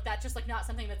is, like, that just, like, not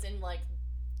something that's in, like.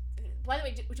 By the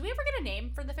way, do we ever get a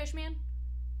name for the fish man?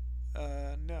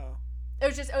 No.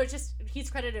 It's just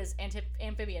he's credited as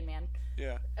amphibian man.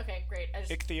 Yeah. Okay, great.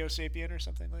 Ichthyosapien or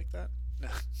something like that? No.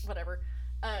 Whatever.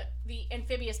 The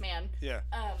amphibious man. Yeah.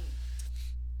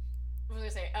 What was I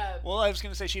gonna say? Well, I was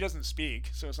gonna say she doesn't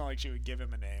speak, so it's not like she would give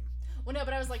him a name. Well, no,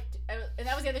 but I was like, and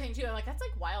that was the other thing too. I'm like, that's,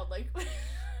 like, wild. Like, like,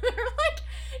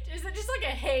 is it just like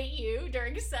a hey you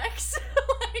during sex?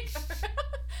 Like,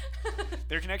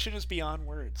 their connection is beyond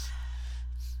words.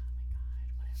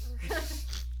 Oh my god,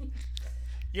 whatever.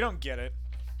 You don't get it.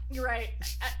 You're right.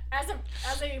 As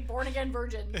a born again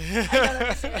virgin, I don't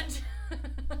understand.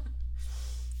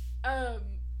 No,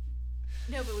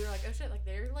 but we were like, oh shit, like,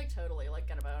 they're, like, totally, like,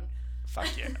 gonna bone.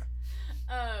 Fuck yeah.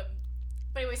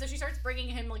 But anyway, so she starts bringing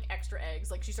him, like, extra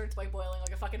eggs. Like, she starts, like, boiling,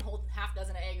 like, a fucking whole half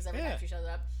dozen eggs every time she shows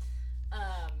up.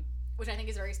 Which I think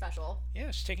is very special.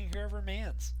 Yeah, she's taking care of her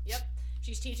mans. Yep.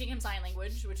 She's teaching him sign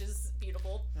language, which is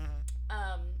beautiful.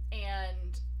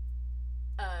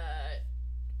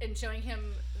 And showing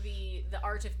him the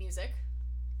art of music.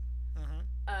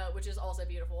 Which is also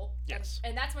beautiful. Yes.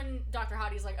 And that's when Dr.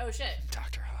 Hottie's like, oh shit.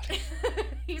 Dr. Hottie.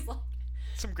 He's like.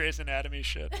 Some Grey's Anatomy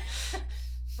shit.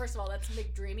 First of all, that's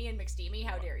McDreamy and McSteamy.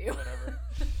 How dare you? Whatever.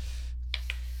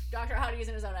 Dr. Hottie is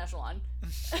in his own echelon.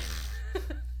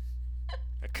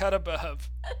 A cut above.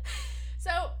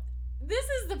 So, this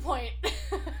is the point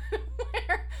where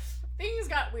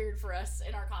weird for us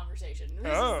in our conversation.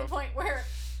 This Oh. is the point where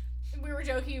we were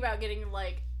joking about getting,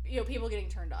 like, you know, people getting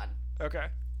turned on. Okay.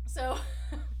 So,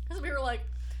 because we were like,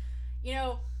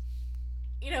 Kim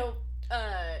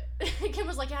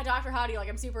was like, yeah, Dr. Hottie, like,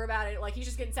 I'm super about it. Like, he's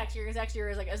just getting sexier and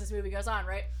sexier like, as this movie goes on,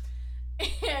 right?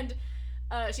 And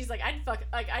she's like, I'd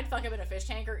fuck him in a fish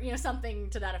tank or, you know, something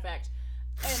to that effect.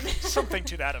 And Something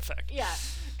to that effect. Yeah,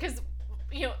 because,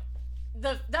 you know,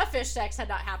 the fish sex had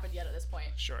not happened yet at this point.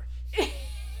 Sure.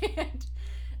 And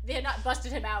they had not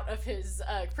busted him out of his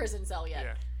prison cell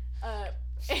yet. Yeah.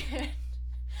 And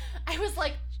I was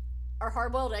like, are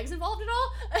hard-boiled eggs involved at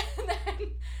all? And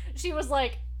then she was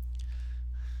like,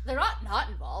 they're not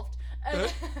involved.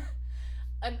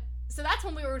 And so that's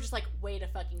when we were just like, wait a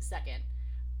fucking second.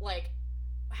 Like,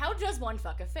 how does one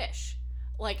fuck a fish?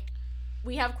 Like,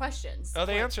 we have questions. Oh,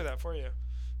 they like, answer that for you.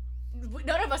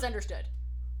 None of us understood.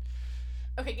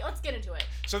 Okay, let's get into it.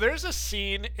 So there's a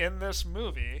scene in this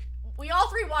movie We all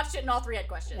three watched it and all three had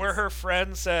questions. where her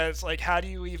friend says, like, how do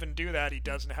you even do that? He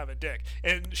doesn't have a dick.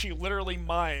 And she literally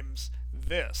mimes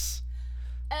this.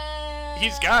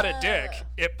 He's got a dick.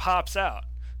 It pops out.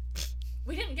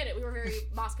 We didn't get it. We were very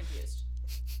Moss confused.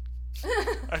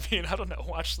 I mean, I don't know.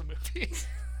 Watch the movie.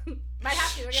 Might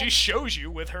have to again. She shows you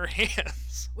with her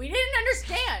hands. We didn't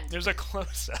understand. There's a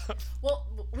close-up. Well,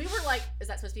 we were like, is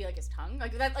that supposed to be like his tongue?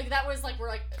 Like that was like, we're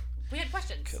like, we had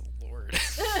questions. Good lord.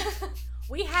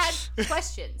 We had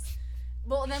questions.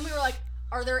 Well, and then we were like,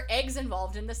 are there eggs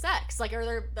involved in the sex? Like, are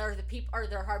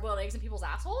there hard-boiled eggs in people's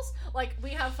assholes? Like,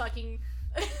 we have fucking.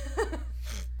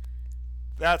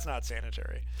 That's not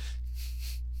sanitary.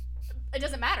 It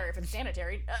doesn't matter if it's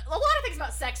sanitary. A lot of things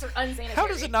about sex are unsanitary. How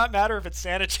does it not matter if it's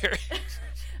sanitary?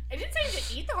 I didn't say you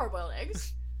should eat the hard-boiled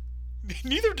eggs.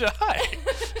 Neither did I.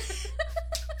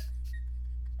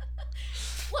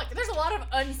 Look, there's a lot of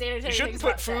unsanitary You shouldn't things put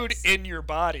about food sex. in your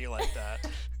body like that.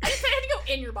 I didn't say it had to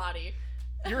go in your body.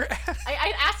 Your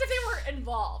I asked if they were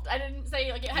involved. I didn't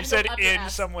say like it had You to said go up your in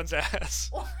ass. someone's ass.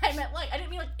 Well, I meant like I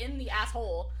didn't mean like in the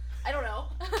asshole. I don't know.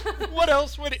 What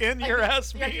else would in Like, your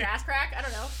ass mean? Like your ass crack? I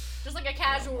don't know. Just like a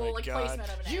casual Oh my like God. placement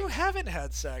of an egg. You haven't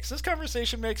had sex. This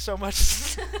conversation makes so much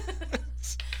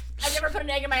sense. I've never put an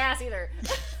egg in my ass either.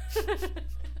 Do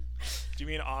you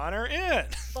mean on or in?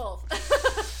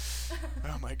 Both.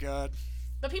 Oh my God.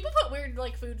 But people put weird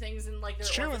like food things in like their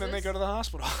It's true, and then they go to the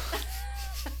hospital.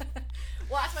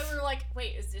 Well, that's why we were like,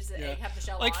 wait, does the egg have the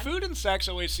shell Like on? food and sex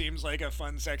always seems like a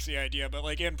fun, sexy idea, but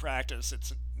like in practice,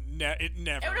 it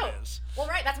never Oh, no. is. Well,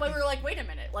 right. That's why we were like, wait a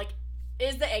minute. Like,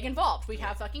 is the egg involved? We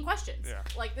have fucking questions. Yeah.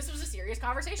 Like, this was a serious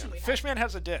conversation we had. Fishman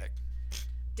has a dick.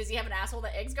 Does he have an asshole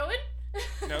that eggs go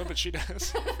in? No, but she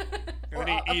does. And Or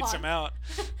then he eats upon. him out.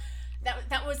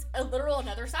 That was a literal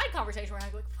another side conversation where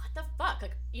I'm like, what the fuck?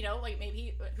 Like, you know, like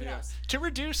maybe who knows? To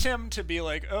reduce him to be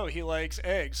like, oh, he likes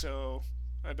eggs, so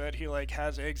I bet he like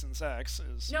has eggs and sex.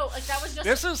 Is No, like that was just.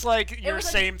 this is like your was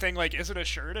like- same thing? Like, is it a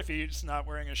shirt if he's not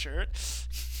wearing a shirt?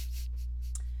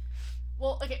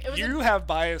 Well, okay, it was. You have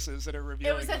biases that are It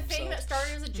revealing was a thing that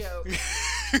started as a joke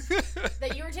themselves.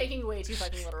 that you were taking way too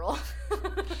fucking literal.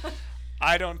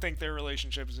 I don't think their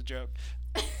relationship is a joke.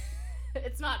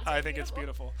 It's not. I think it's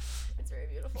beautiful. It's very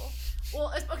beautiful.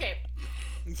 Well, okay.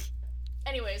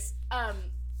 Anyways,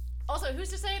 also, who's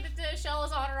to say that the shell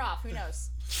is on or off? Who knows?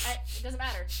 It doesn't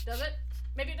matter. Does it?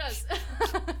 Maybe it does.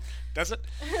 Does it?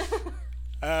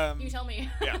 You tell me.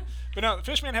 Yeah. But no, the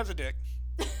Fishman has a dick.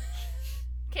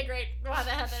 Okay, great. We'll have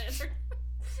that answer.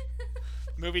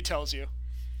 Movie tells you.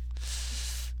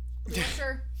 Yeah,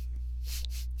 sure.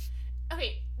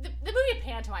 Okay, the movie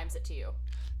pantomimes it to you.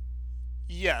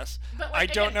 Yes. But, I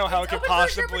like, don't again, know how it it's could open for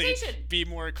possibly interpretation. be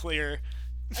more clear.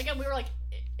 Again, we were like,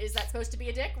 is that supposed to be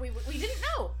a dick? We didn't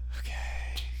know. Okay.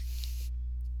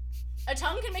 A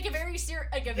tongue can make a very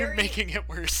You're making it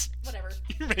worse. Whatever.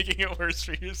 You're making it worse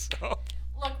for yourself.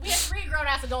 Look, we had 3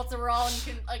 grown-ass adults that were all in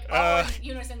all in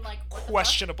unison, like, what the fuck?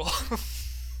 Questionable.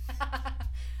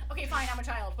 Okay, fine, I'm a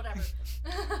child, whatever.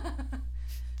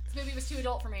 This movie was too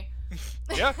adult for me.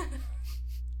 Yeah.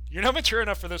 You're not mature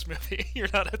enough for this movie. You're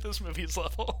not at this movie's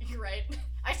level. You're right.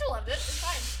 I still loved it. It's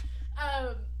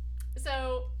fine.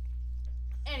 So,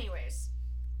 anyways.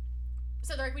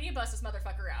 So they're like, we need to bust this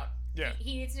motherfucker out. Yeah.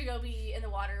 He needs to go be in the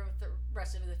water with the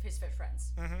rest of his fish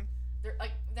friends. Mm-hmm.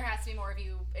 There has to be more of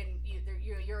you, and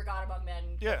you're a god among men.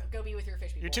 Yeah. Go be with your fish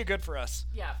people. You're too good for us.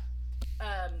 Yeah.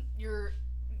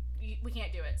 We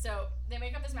can't do it. So they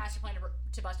make up this master plan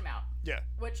to bust him out. Yeah.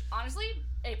 Which, honestly,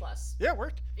 A+. Yeah, it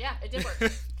worked. Yeah, it did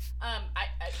work.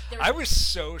 I was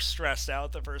so stressed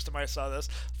out the first time I saw this.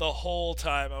 The whole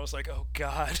time I was like, oh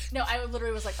God. No, I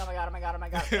literally was like, oh my god, oh my god, oh my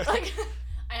god. Like,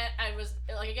 I was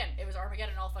like, again, it was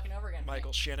Armageddon all fucking over again.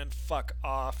 Michael Shannon, fuck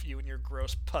off, you and your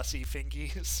gross pussy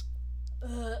fingies.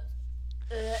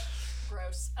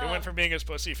 Gross. It went from being his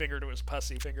pussy finger to his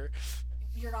pussy finger.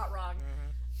 You're not wrong.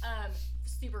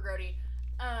 Super grody.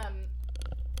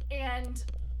 And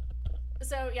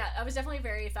so yeah, I was definitely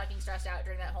very fucking stressed out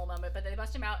during that whole moment. But they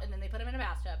bust him out and then they put him in a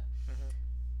bathtub.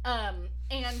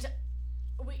 And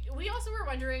we also were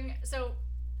wondering, so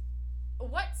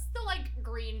what's the like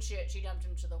green shit she dumped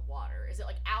into the water? Is it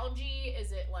like algae?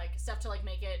 Is it like stuff to like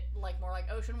make it like more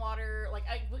like ocean water? Like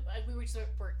we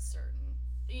weren't certain.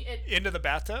 Into the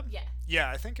bathtub? Yeah. Yeah,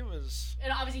 I think it was.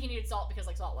 And obviously he needed salt because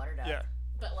like salt water does. Yeah.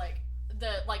 But like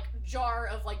the like jar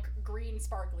of like green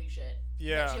sparkly shit.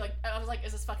 Yeah. She like I was like,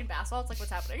 is this fucking bath salts? Like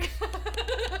what's happening?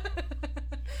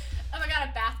 Oh my god,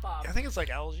 a bath bomb. I think it's like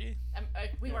algae.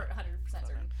 We weren't 100%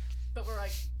 certain. But we're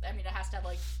like, I mean, it has to have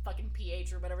like fucking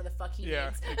pH or whatever the fuck he needs.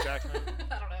 Yeah, exactly.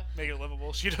 I don't know. Make it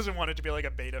livable. She doesn't want it to be like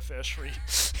a beta fish where you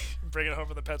bring it home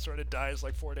from the pet store and it dies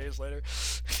like 4 days later.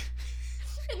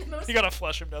 You gotta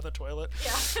flush him down the toilet.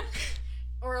 Yeah.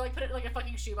 Or like put it in like a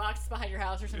fucking shoebox behind your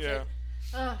house or some shit.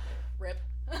 Rip.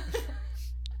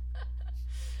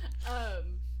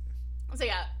 So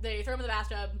yeah, they throw him in the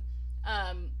bathtub.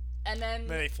 And then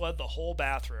they flood the whole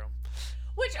bathroom.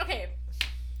 Which, okay,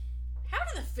 how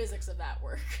do the physics of that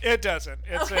work? It doesn't.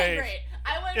 It's great.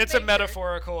 It's a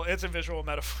metaphorical. It's a visual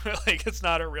metaphor. Like it's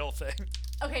not a real thing.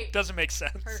 Okay. It doesn't make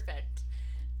sense. Perfect.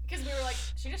 Because we were like,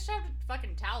 she just shoved a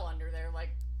fucking towel under there, like.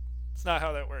 It's not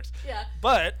how that works. Yeah.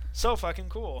 But so fucking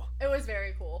cool. It was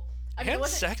very cool. I mean,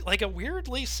 and like a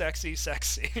weirdly sexy sex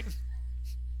scene.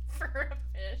 For a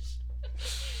fish.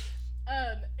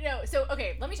 No, so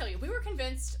okay, let me tell you, we were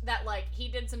convinced that like he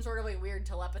did some sort of like weird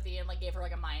telepathy and like gave her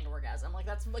like a mind orgasm. Like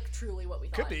that's like truly what we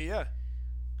thought. Could be, yeah.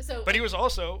 So, but he was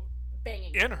also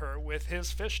banging in her with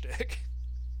his fish dick.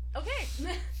 Okay,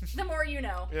 the more you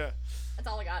know. Yeah. That's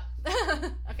all I got.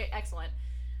 Okay, excellent.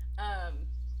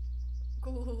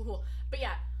 Cool. But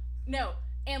yeah, no.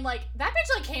 And, like, that bitch,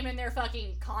 like, came in there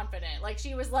fucking confident. Like,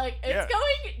 she was like, it's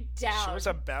going down. She was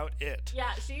about it.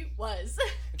 Yeah, she was.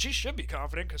 And she should be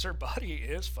confident because her body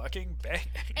is fucking banging.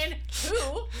 And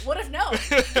who would have known,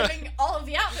 given all of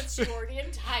the outfits she wore the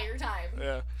entire time?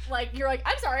 Yeah. Like, you're like,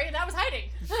 I'm sorry, that was hiding.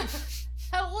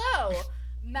 Hello,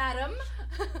 madam.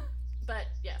 But,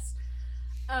 yes.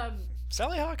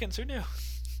 Sally Hawkins, who knew?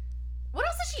 What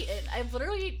else is she in? I've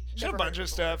literally She had a bunch of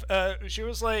stuff. She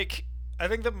was, like... I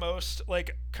think the most,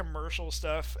 like, commercial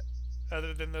stuff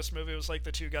other than this movie was, like,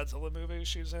 the 2 Godzilla movies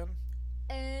she was in.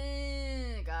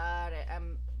 Got it.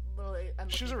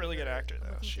 She's a really good actor,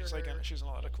 though. She's, like, she's in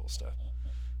a lot of cool stuff.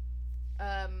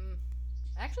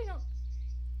 Actually, don't...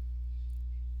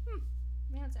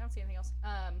 I don't see anything else.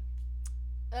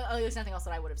 There's nothing else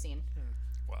that I would have seen.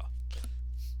 Wow.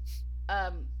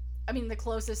 I mean, the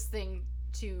closest thing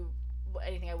to...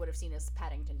 anything I would have seen is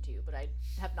Paddington 2, but I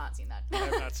have not seen that. I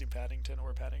have not seen Paddington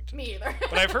or Paddington. Me either.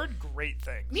 But I've heard great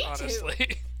things, Me honestly.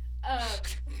 Too.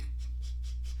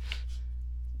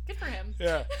 Good for him.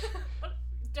 Yeah.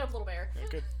 Dope little bear.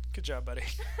 Yeah, good job, buddy.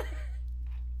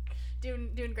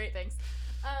 Doing great things.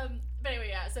 But anyway,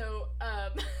 yeah, so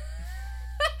well,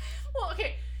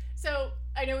 okay. So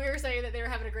I know we were saying that they were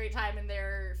having a great time in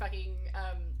their fucking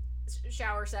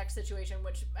shower sex situation,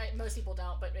 which most people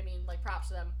don't, but I mean, like, props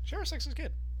to them. Shower sex is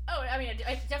good. Oh, I mean, it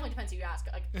definitely depends who you ask.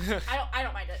 Like, I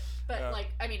don't mind it, but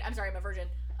like, I mean, I'm sorry, I'm a virgin.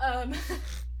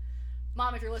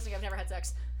 Mom, if you're listening, I've never had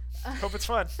sex. Hope it's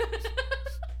fun.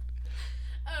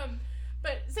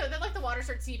 But so then, like, the water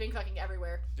starts seeping fucking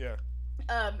everywhere. Yeah.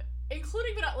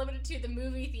 Including but not limited to the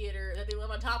movie theater that they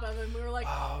live on top of, and we were like,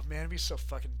 oh man, it'd be so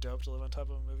fucking dope to live on top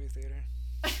of a movie theater.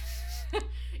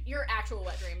 Your actual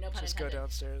wet dream, no pun Just intended. Go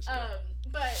downstairs.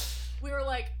 But we were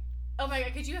like, oh my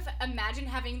god, could you imagine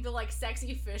having the, like,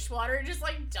 sexy fish water just,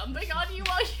 like, dumping on you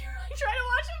while you're, like, trying to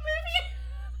watch a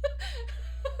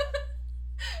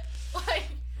movie? Like,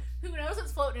 who knows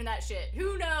what's floating in that shit?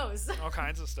 Who knows? All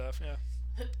kinds of stuff, yeah.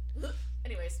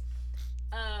 Anyways.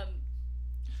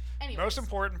 Most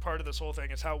important part of this whole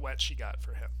thing is how wet she got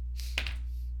for him.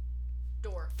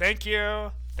 Door. Thank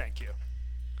you.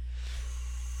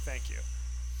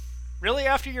 Really,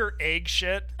 after your egg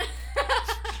shit?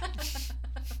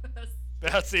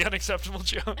 That's the unacceptable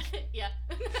joke? Yeah.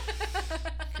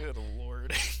 Good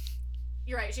lord.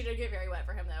 You're right, she did get very wet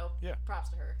for him, though. Yeah. Props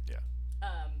to her. Yeah.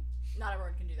 Not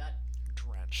everyone can do that.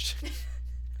 Drenched.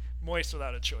 Moist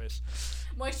without a choice.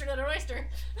 Moister than an oyster.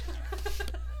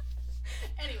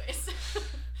 Anyways.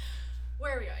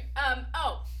 Where are we going?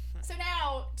 So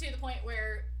now, to the point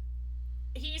where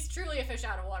he's truly a fish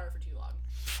out of water for too long.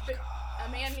 Fuck off.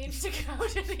 A man needs to go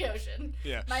to the ocean.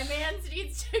 Yeah. My man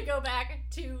needs to go back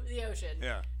to the ocean.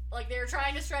 Yeah. Like, they're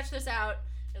trying to stretch this out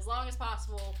as long as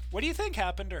possible. What do you think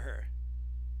happened to her?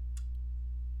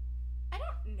 I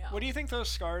don't know. What do you think those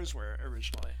scars were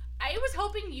originally? I was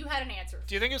hoping you had an answer.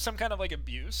 Do you think it's some kind of like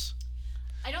abuse?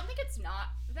 I don't think it's not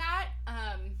that.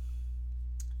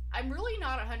 I'm really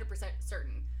not 100%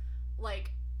 certain.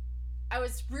 Like, I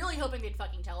was really hoping they'd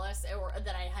fucking tell us, or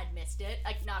that I had missed it.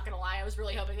 Like, not gonna lie, I was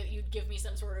really hoping that you'd give me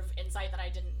some sort of insight that I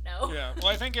didn't know. Yeah. Well,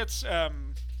 I think it's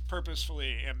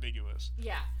purposefully ambiguous.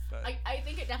 Yeah. But I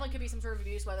think it definitely could be some sort of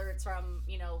abuse, whether it's from,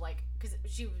 you know, like, because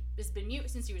she has been mute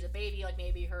since she was a baby. Like,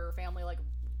 maybe her family, like,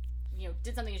 you know,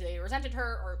 did something, they resented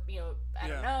her, or, you know, I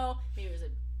don't know. Maybe it was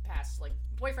a past, like,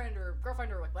 boyfriend or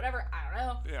girlfriend or, like, whatever. I don't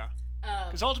know. Yeah.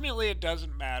 Because ultimately it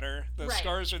doesn't matter. The Right.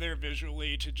 scars are there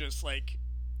visually to just, like,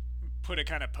 put a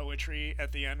kind of poetry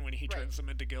at the end when he turns them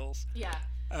into gills. Yeah.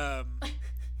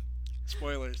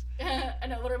 Spoilers. I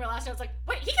know, literally my last note was like,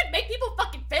 wait, he could make people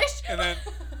fucking fish? And then,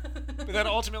 but then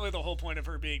ultimately the whole point of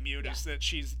her being mute is that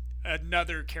she's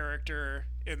another character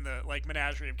in the, like,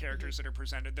 menagerie of characters that are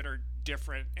presented that are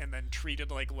different and then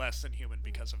treated like less than human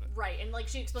because of it. Right, and, like,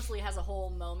 she explicitly has a whole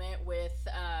moment with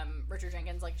Richard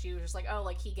Jenkins. Like, she was just like, oh,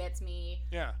 like, he gets me.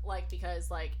 Yeah. Like,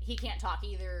 because, like, he can't talk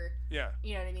either. Yeah.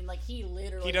 You know what I mean? Like, he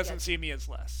literally He doesn't see me as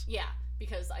less. Yeah,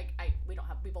 because we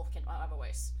both can't have a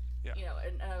voice. Yeah. You know,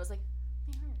 and I was like,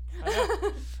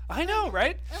 I know,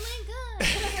 right? Oh my god.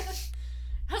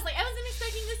 I was like, I wasn't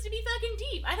expecting this to be fucking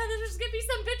deep. I thought this was gonna be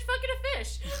some bitch fucking a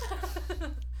fish.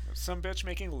 Some bitch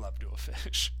making love to a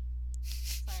fish.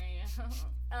 Sorry.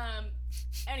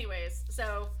 Anyways,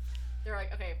 so they're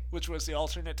like, okay. Which was the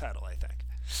alternate title, I think.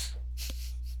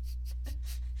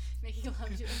 Making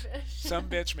love to a fish. Some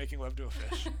bitch making love to a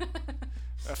fish.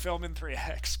 A film in 3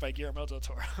 acts by Guillermo del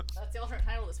Toro. That's the alternate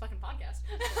title of this fucking podcast.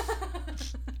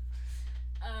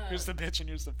 Who's the bitch and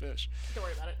who's the fish? Don't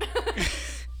worry about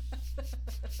it.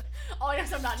 All I know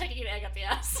is I'm not taking an egg up the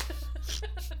ass.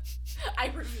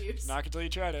 I refuse. Knock until you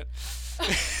tried it.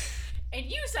 And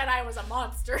you said I was a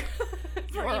monster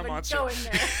for are a even monster. going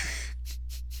there.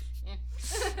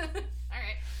 All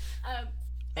right. A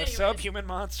Anyways. subhuman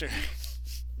monster.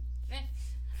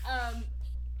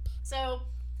 So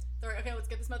they're like, okay, let's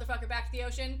get this motherfucker back to the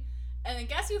ocean. And then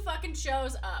guess who fucking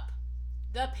shows up?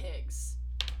 The pigs.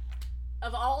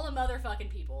 Of all the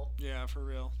motherfucking people. Yeah, for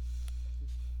real.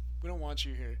 We don't want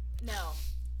you here. No.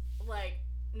 Like,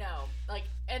 no. Like,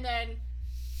 and then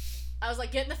I was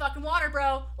like, get in the fucking water,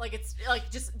 bro. Like, it's,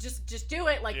 like, just do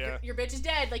it. Like, your bitch is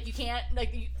dead. Like, you can't,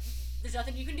 like, there's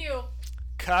nothing you can do.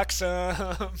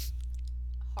 Coxum.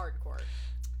 Hardcore.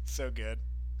 So good.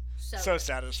 So good.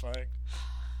 satisfying.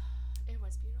 It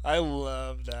was beautiful. I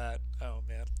love that. Oh,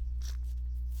 man.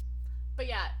 But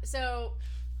yeah, so,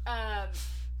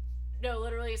 no,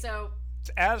 literally, so.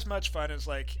 It's as much fun as,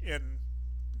 like, in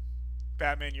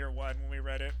Batman Year One when we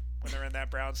read it. When they're in that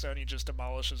brownstone, he just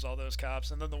demolishes all those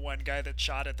cops. And then the one guy that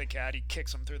shot at the cat, he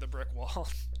kicks him through the brick wall.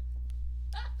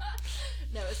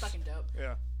 No, it's fucking dope.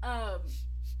 Yeah. A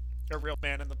real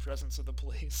man in the presence of the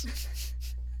police.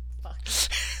 Fuck.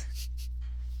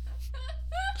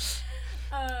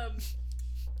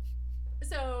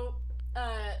 So,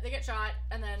 they get shot,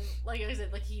 and then, like I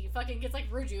said, like, he fucking gets, like,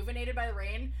 rejuvenated by the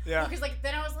rain. Yeah. Because, like,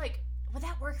 then I was like, would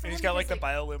that work for And him? he's got, like, Because, the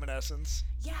bioluminescence.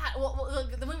 Yeah, well,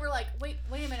 then we were like, wait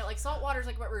a minute, like, salt water's,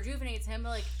 like, what rejuvenates him,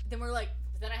 like, then we're like,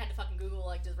 then I had to fucking Google,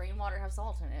 like, does rainwater have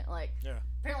salt in it? Like, Yeah.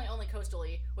 apparently only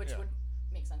coastally, which would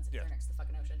make sense if you're next to the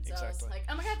fucking ocean. So I was like,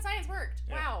 oh my god, science worked.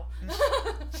 Yeah. Wow.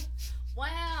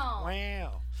 Wow.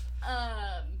 Wow.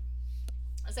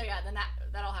 So yeah, then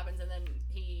that all happens, and then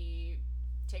he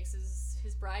takes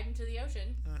his bride into the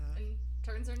ocean and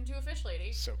turns her into a fish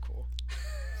lady. So cool.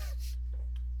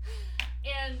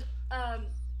 And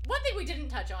one thing we didn't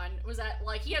touch on was that,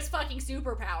 like, he has fucking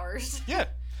superpowers. Yeah.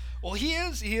 Well, he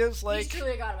is like, he's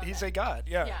truly a god about he's that. a god.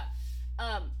 Yeah.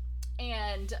 Yeah.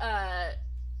 And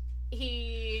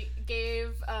he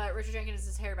gave Richard Jenkins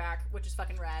his hair back, which is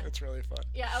fucking rad. It's really fun.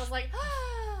 Yeah, I was like,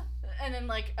 ah! And then,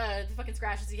 like, the fucking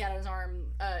scratches he had on his arm,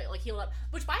 like, healed up.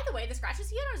 Which, by the way, the scratches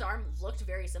he had on his arm looked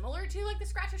very similar to, like, the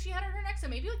scratches she had on her neck. So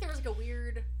maybe, like, there was, like, a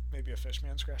weird... Maybe a fish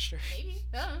man scratched her. Maybe.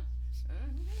 I don't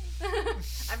know.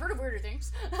 I've heard of weirder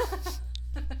things.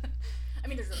 I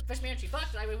mean, there's a fish man she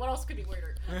fucked. I mean, what else could be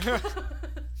weirder?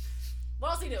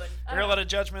 What else are you doing? You're a lot of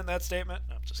judgment in that statement?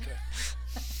 No, I'm just kidding.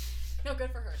 No,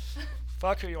 good for her.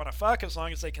 Fuck who you want to fuck as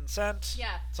long as they consent.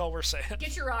 Yeah. That's all we're saying.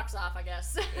 Get your rocks off, I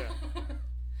guess. Yeah.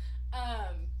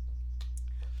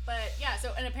 But yeah,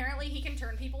 so, and apparently he can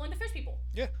turn people into fish people.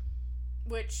 Yeah.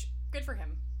 Which, good for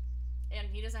him. and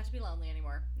he doesn't have to be lonely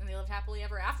anymore. And they lived happily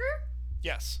ever after?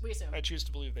 Yes. We assume. I choose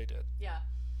to believe they did. Yeah.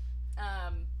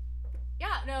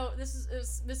 Yeah, no,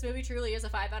 this movie truly is a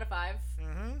 5 out of 5.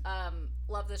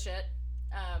 Love this shit.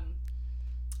 I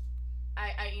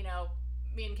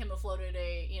me and Kim have floated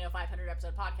a 500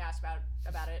 episode podcast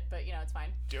about it, but it's fine.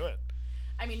 Do it.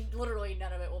 I mean, literally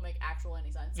none of it will make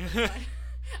any sense.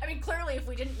 I mean, clearly, if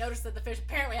we didn't notice that the fish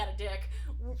apparently had a dick,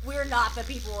 we're not the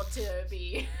people to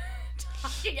be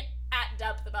talking at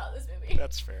depth about this movie.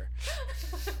 That's fair.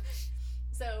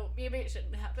 So maybe it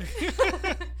shouldn't happen.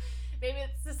 Maybe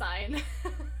it's a sign.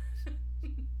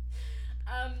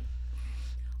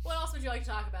 What else would you like to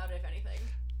talk about, if anything?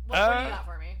 What do you got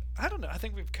for me? I don't know. I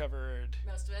think we've covered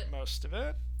most of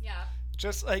it. Yeah.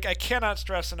 Just like, I cannot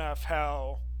stress enough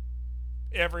how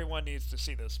everyone needs to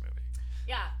see this movie.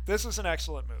 Yeah. This is an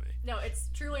excellent movie. No, it's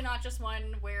truly not just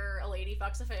one where a lady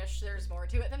fucks a fish. There's more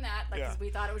to it than that. Like, 'cause we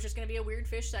thought it was just going to be a weird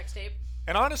fish sex tape.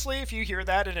 And honestly, if you hear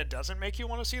that and it doesn't make you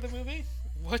want to see the movie,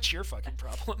 what's your fucking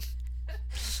problem?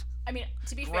 I mean,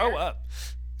 to be fair, grow up.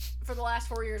 For the last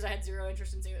 4 years, I had zero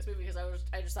interest in seeing this movie because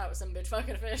I just thought it was some bitch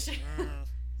fucking a fish.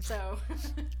 So.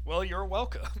 Well, you're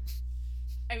welcome.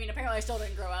 I mean, apparently I still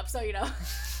didn't grow up, so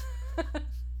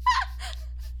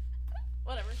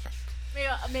whatever.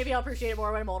 Maybe I'll appreciate it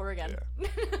more when I'm older again. Yeah.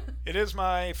 It is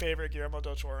my favorite Guillermo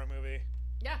del Toro movie.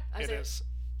 Yeah, it is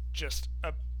just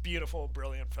a beautiful,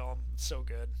 brilliant film. It's so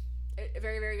good.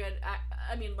 Very, very good.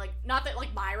 I mean, like, not that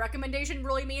like my recommendation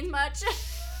really means much,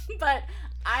 but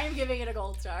I am giving it a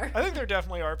gold star. I think there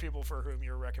definitely are people for whom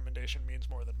your recommendation means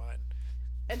more than mine.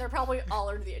 And they're probably all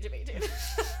under the age of 18.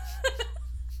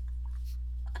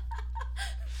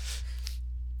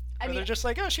 They're just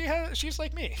like, oh, she's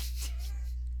like me.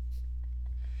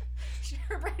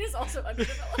 Her brain is also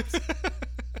underdeveloped.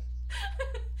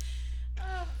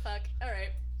 Oh, fuck.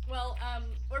 Alright. Well,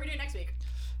 what are we doing next week?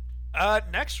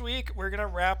 Next week, we're going to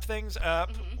wrap things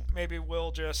up. Maybe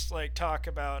we'll just, like, talk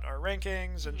about our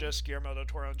rankings and just Guillermo del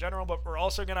Toro in general, but we're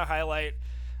also going to highlight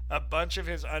a bunch of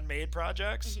his unmade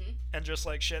projects and just,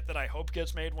 like, shit that I hope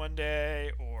gets made one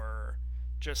day, or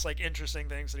just, like, interesting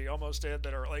things that he almost did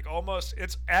that are, like, almost...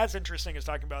 It's as interesting as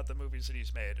talking about the movies that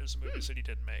he's made as the movies that he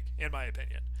didn't make, in my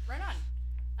opinion. Right on.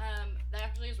 That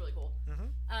actually is really cool. So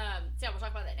yeah, we'll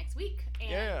talk about that next week.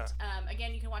 And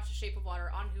again, you can watch The Shape of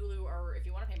Water on Hulu, or if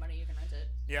you want to pay money, you can rent it.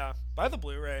 Yeah, buy the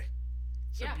Blu-ray.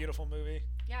 It's a beautiful movie.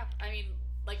 Yeah, I mean,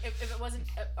 like, if it wasn't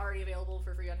already available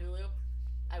for free on Hulu,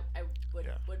 I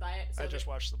would buy it. So I just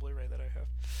watched the Blu-ray that I have.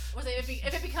 Was it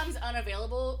if it becomes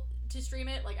unavailable to stream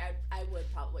it, like, I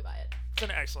would probably buy it. It's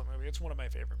an excellent movie. It's one of my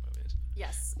favorite movies.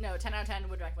 Yes. No, 10 out of 10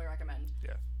 would definitely recommend.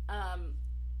 Yeah.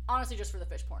 Honestly, just for the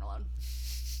fish porn alone.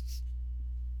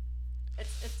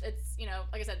 It's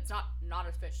like I said, it's not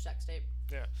a fish sex tape.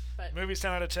 Yeah. But the movie's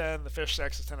 10 out of 10. The fish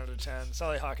sex is 10 out of 10.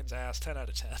 Sally Hawkins' ass, 10 out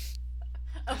of 10.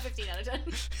 Oh, 15 out of 10.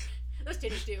 Those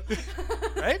titties too.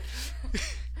 Right?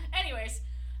 Anyways.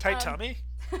 Tight tummy?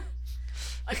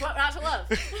 Like, what not to love?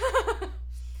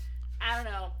 I don't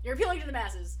know. You're appealing to the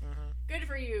masses. Good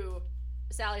for you,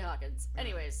 Sally Hawkins.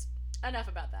 Anyways, enough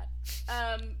about that.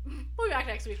 We'll be back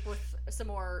next week with some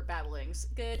more babblings.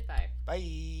 Goodbye.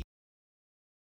 Bye.